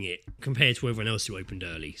opening it compared to everyone else who opened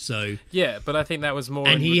early. So yeah, but I think that was more.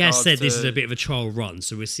 And he has said this is a bit of a trial run,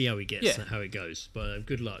 so we'll see how he gets, how it goes. But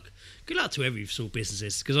good luck. Good luck to every small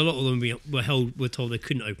businesses, because a lot of them were told they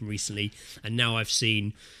couldn't open recently, and now I've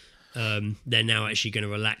seen they're now actually going to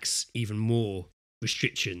relax even more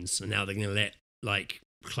restrictions, and now they're going to let like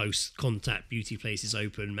close contact beauty places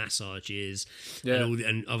open, massages,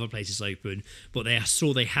 and other places open. But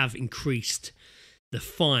they have increased the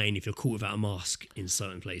fine if you're caught without a mask in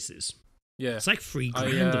certain places. Yeah, it's like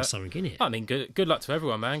 $3,000 or something, isn't it? I mean, good luck to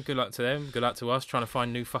everyone, man. Good luck to them. Good luck to us trying to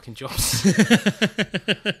find new fucking jobs.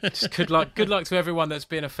 Just good luck to everyone that's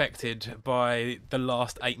been affected by the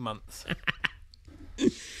last 8 months.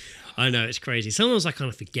 I know, it's crazy. Sometimes I kind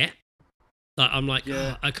of forget. Like I'm like,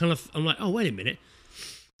 oh, wait a minute.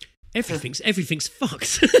 everything's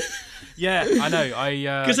fucked. Yeah, I know.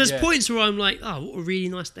 Because there's points where I'm like, oh, what a really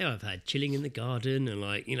nice day I've had, chilling in the garden, and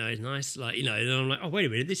like, you know, it's nice, like, you know, and I'm like, oh, wait a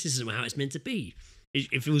minute, this isn't how it's meant to be.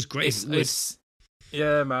 If it was great,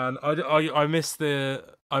 yeah, man. I miss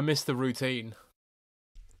the routine.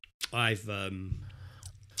 I've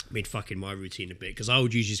been fucking my routine a bit because I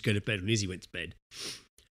would usually just go to bed when Izzy went to bed.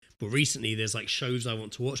 But recently, there's like shows I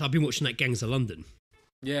want to watch. I've been watching that Gangs of London.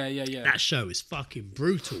 Yeah. That show is fucking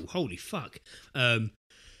brutal. Holy fuck. I've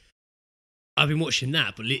been watching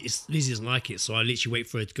that, but Lizzie doesn't like it, so I literally wait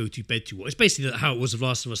for her to go to bed to watch. It's basically how it was with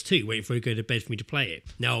Last of Us 2, waiting for her to go to bed for me to play it.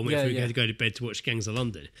 Now I'm waiting for her to go to bed to watch Gangs of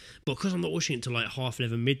London. But because I'm not watching it till like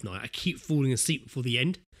 11:30 midnight, I keep falling asleep before the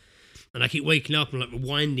end. And I keep waking up and like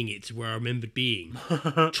rewinding it to where I remembered being,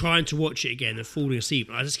 trying to watch it again and falling asleep.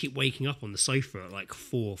 And I just keep waking up on the sofa at like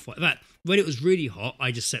 4 or 5. In fact, when it was really hot,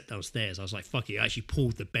 I just sat downstairs. I was like, fuck it. I actually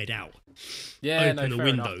pulled the bed out, opened the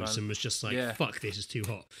windows, and was just like, fuck, this is too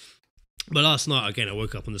hot. But last night, again, I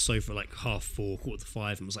woke up on the sofa at like 4:30,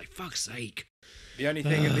 4:45, and was like, fuck's sake. The only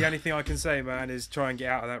thing I can say, man, is try and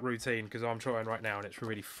get out of that routine, because I'm trying right now and it's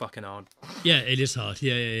really fucking hard. Yeah, it is hard.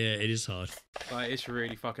 Yeah, it is hard. Like, it's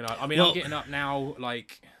really fucking hard. I mean, I'm getting up now,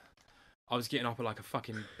 like, I was getting up at like a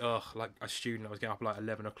fucking, like a student, I was getting up at like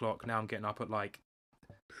 11 o'clock. Now I'm getting up at like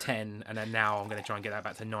 10, and then now I'm going to try and get that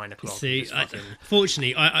back to 9 o'clock. See,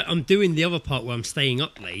 fortunately, I'm doing the other part where I'm staying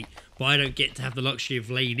up late, but I don't get to have the luxury of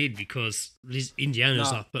laying in because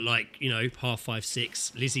Indiana's up at like, you know, 5:30,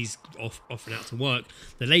 6. Lizzie's off and out to work.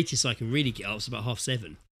 The latest I can really get up is about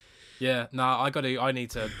 7:30. Yeah, no, I need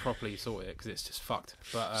to properly sort it because it's just fucked.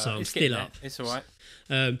 But so I'm still up. It's all right.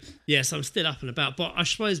 So I'm still up and about. But I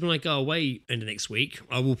suppose when I go away in the next week,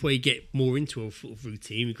 I will probably get more into a sort of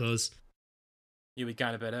routine because you'll be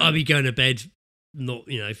going to bed early. I'll be going to bed, not,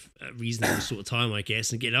 you know, at a reasonable sort of time, I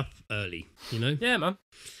guess, and get up early, you know? Yeah, man.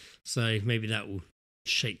 So maybe that will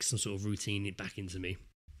shake some sort of routine back into me.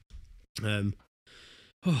 Oh,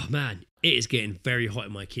 man, it is getting very hot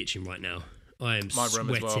in my kitchen right now. I am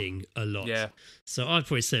sweating a lot. Yeah. So I'd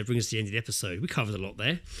probably say it brings us to the end of the episode. We covered a lot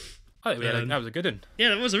there. Oh, yeah, that was a good one. Yeah,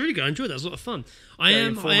 that was a really good. I enjoyed that. That was a lot of fun. I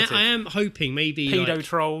am hoping maybe pedo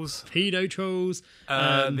trolls. The pedo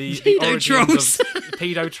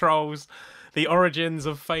trolls. The origins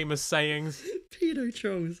of famous sayings. Pedo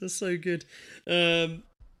trolls. That's so good. I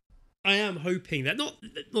am hoping that not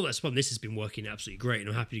that's fun. This has been working absolutely great, and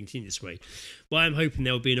I'm happy to continue this way. But I am hoping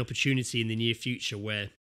there will be an opportunity in the near future where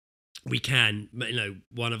we can, you know,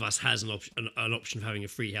 one of us has an option of having a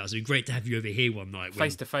free house. It'd be great to have you over here one night,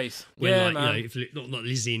 face to face. Yeah, man. You know, if not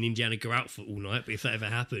Lizzie and Indiana go out for all night, but if that ever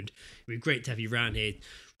happened, it'd be great to have you around here,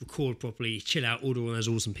 record properly, chill out, order one of those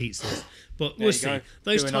awesome pizzas. But we'll see.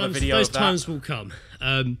 Those times will come.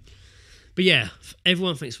 But yeah,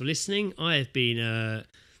 everyone, thanks for listening. I have been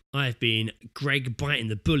Greg biting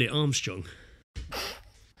the bullet Armstrong.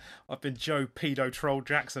 I've been Joe Pedo Troll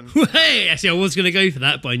Jackson. Hey, actually, I was going to go for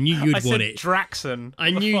that, but I knew you'd want it. Draxon.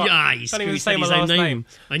 I knew. You don't even say my last name.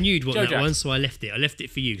 I knew you'd want Joe that Jackson. one, so I left it. I left it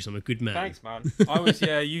for you because I'm a good man. Thanks, man. I was.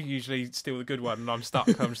 Yeah, you usually steal the good one, and I'm stuck.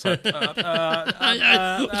 I'm just like,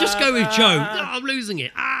 just go with Joe. I'm losing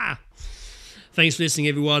it. Thanks for listening,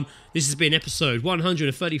 everyone. This has been episode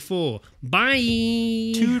 134. Bye.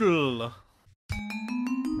 Toodle.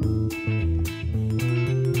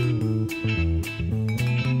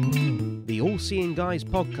 The All Seeing Guys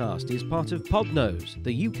podcast is part of Podnose,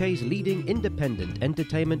 the UK's leading independent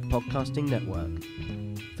entertainment podcasting network.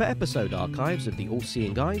 For episode archives of the All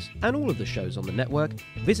Seeing Guys and all of the shows on the network,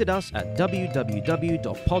 visit us at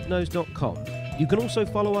www.podnose.com. You can also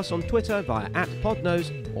follow us on Twitter via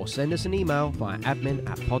 @podnose or send us an email via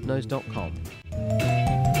admin@podnose.com.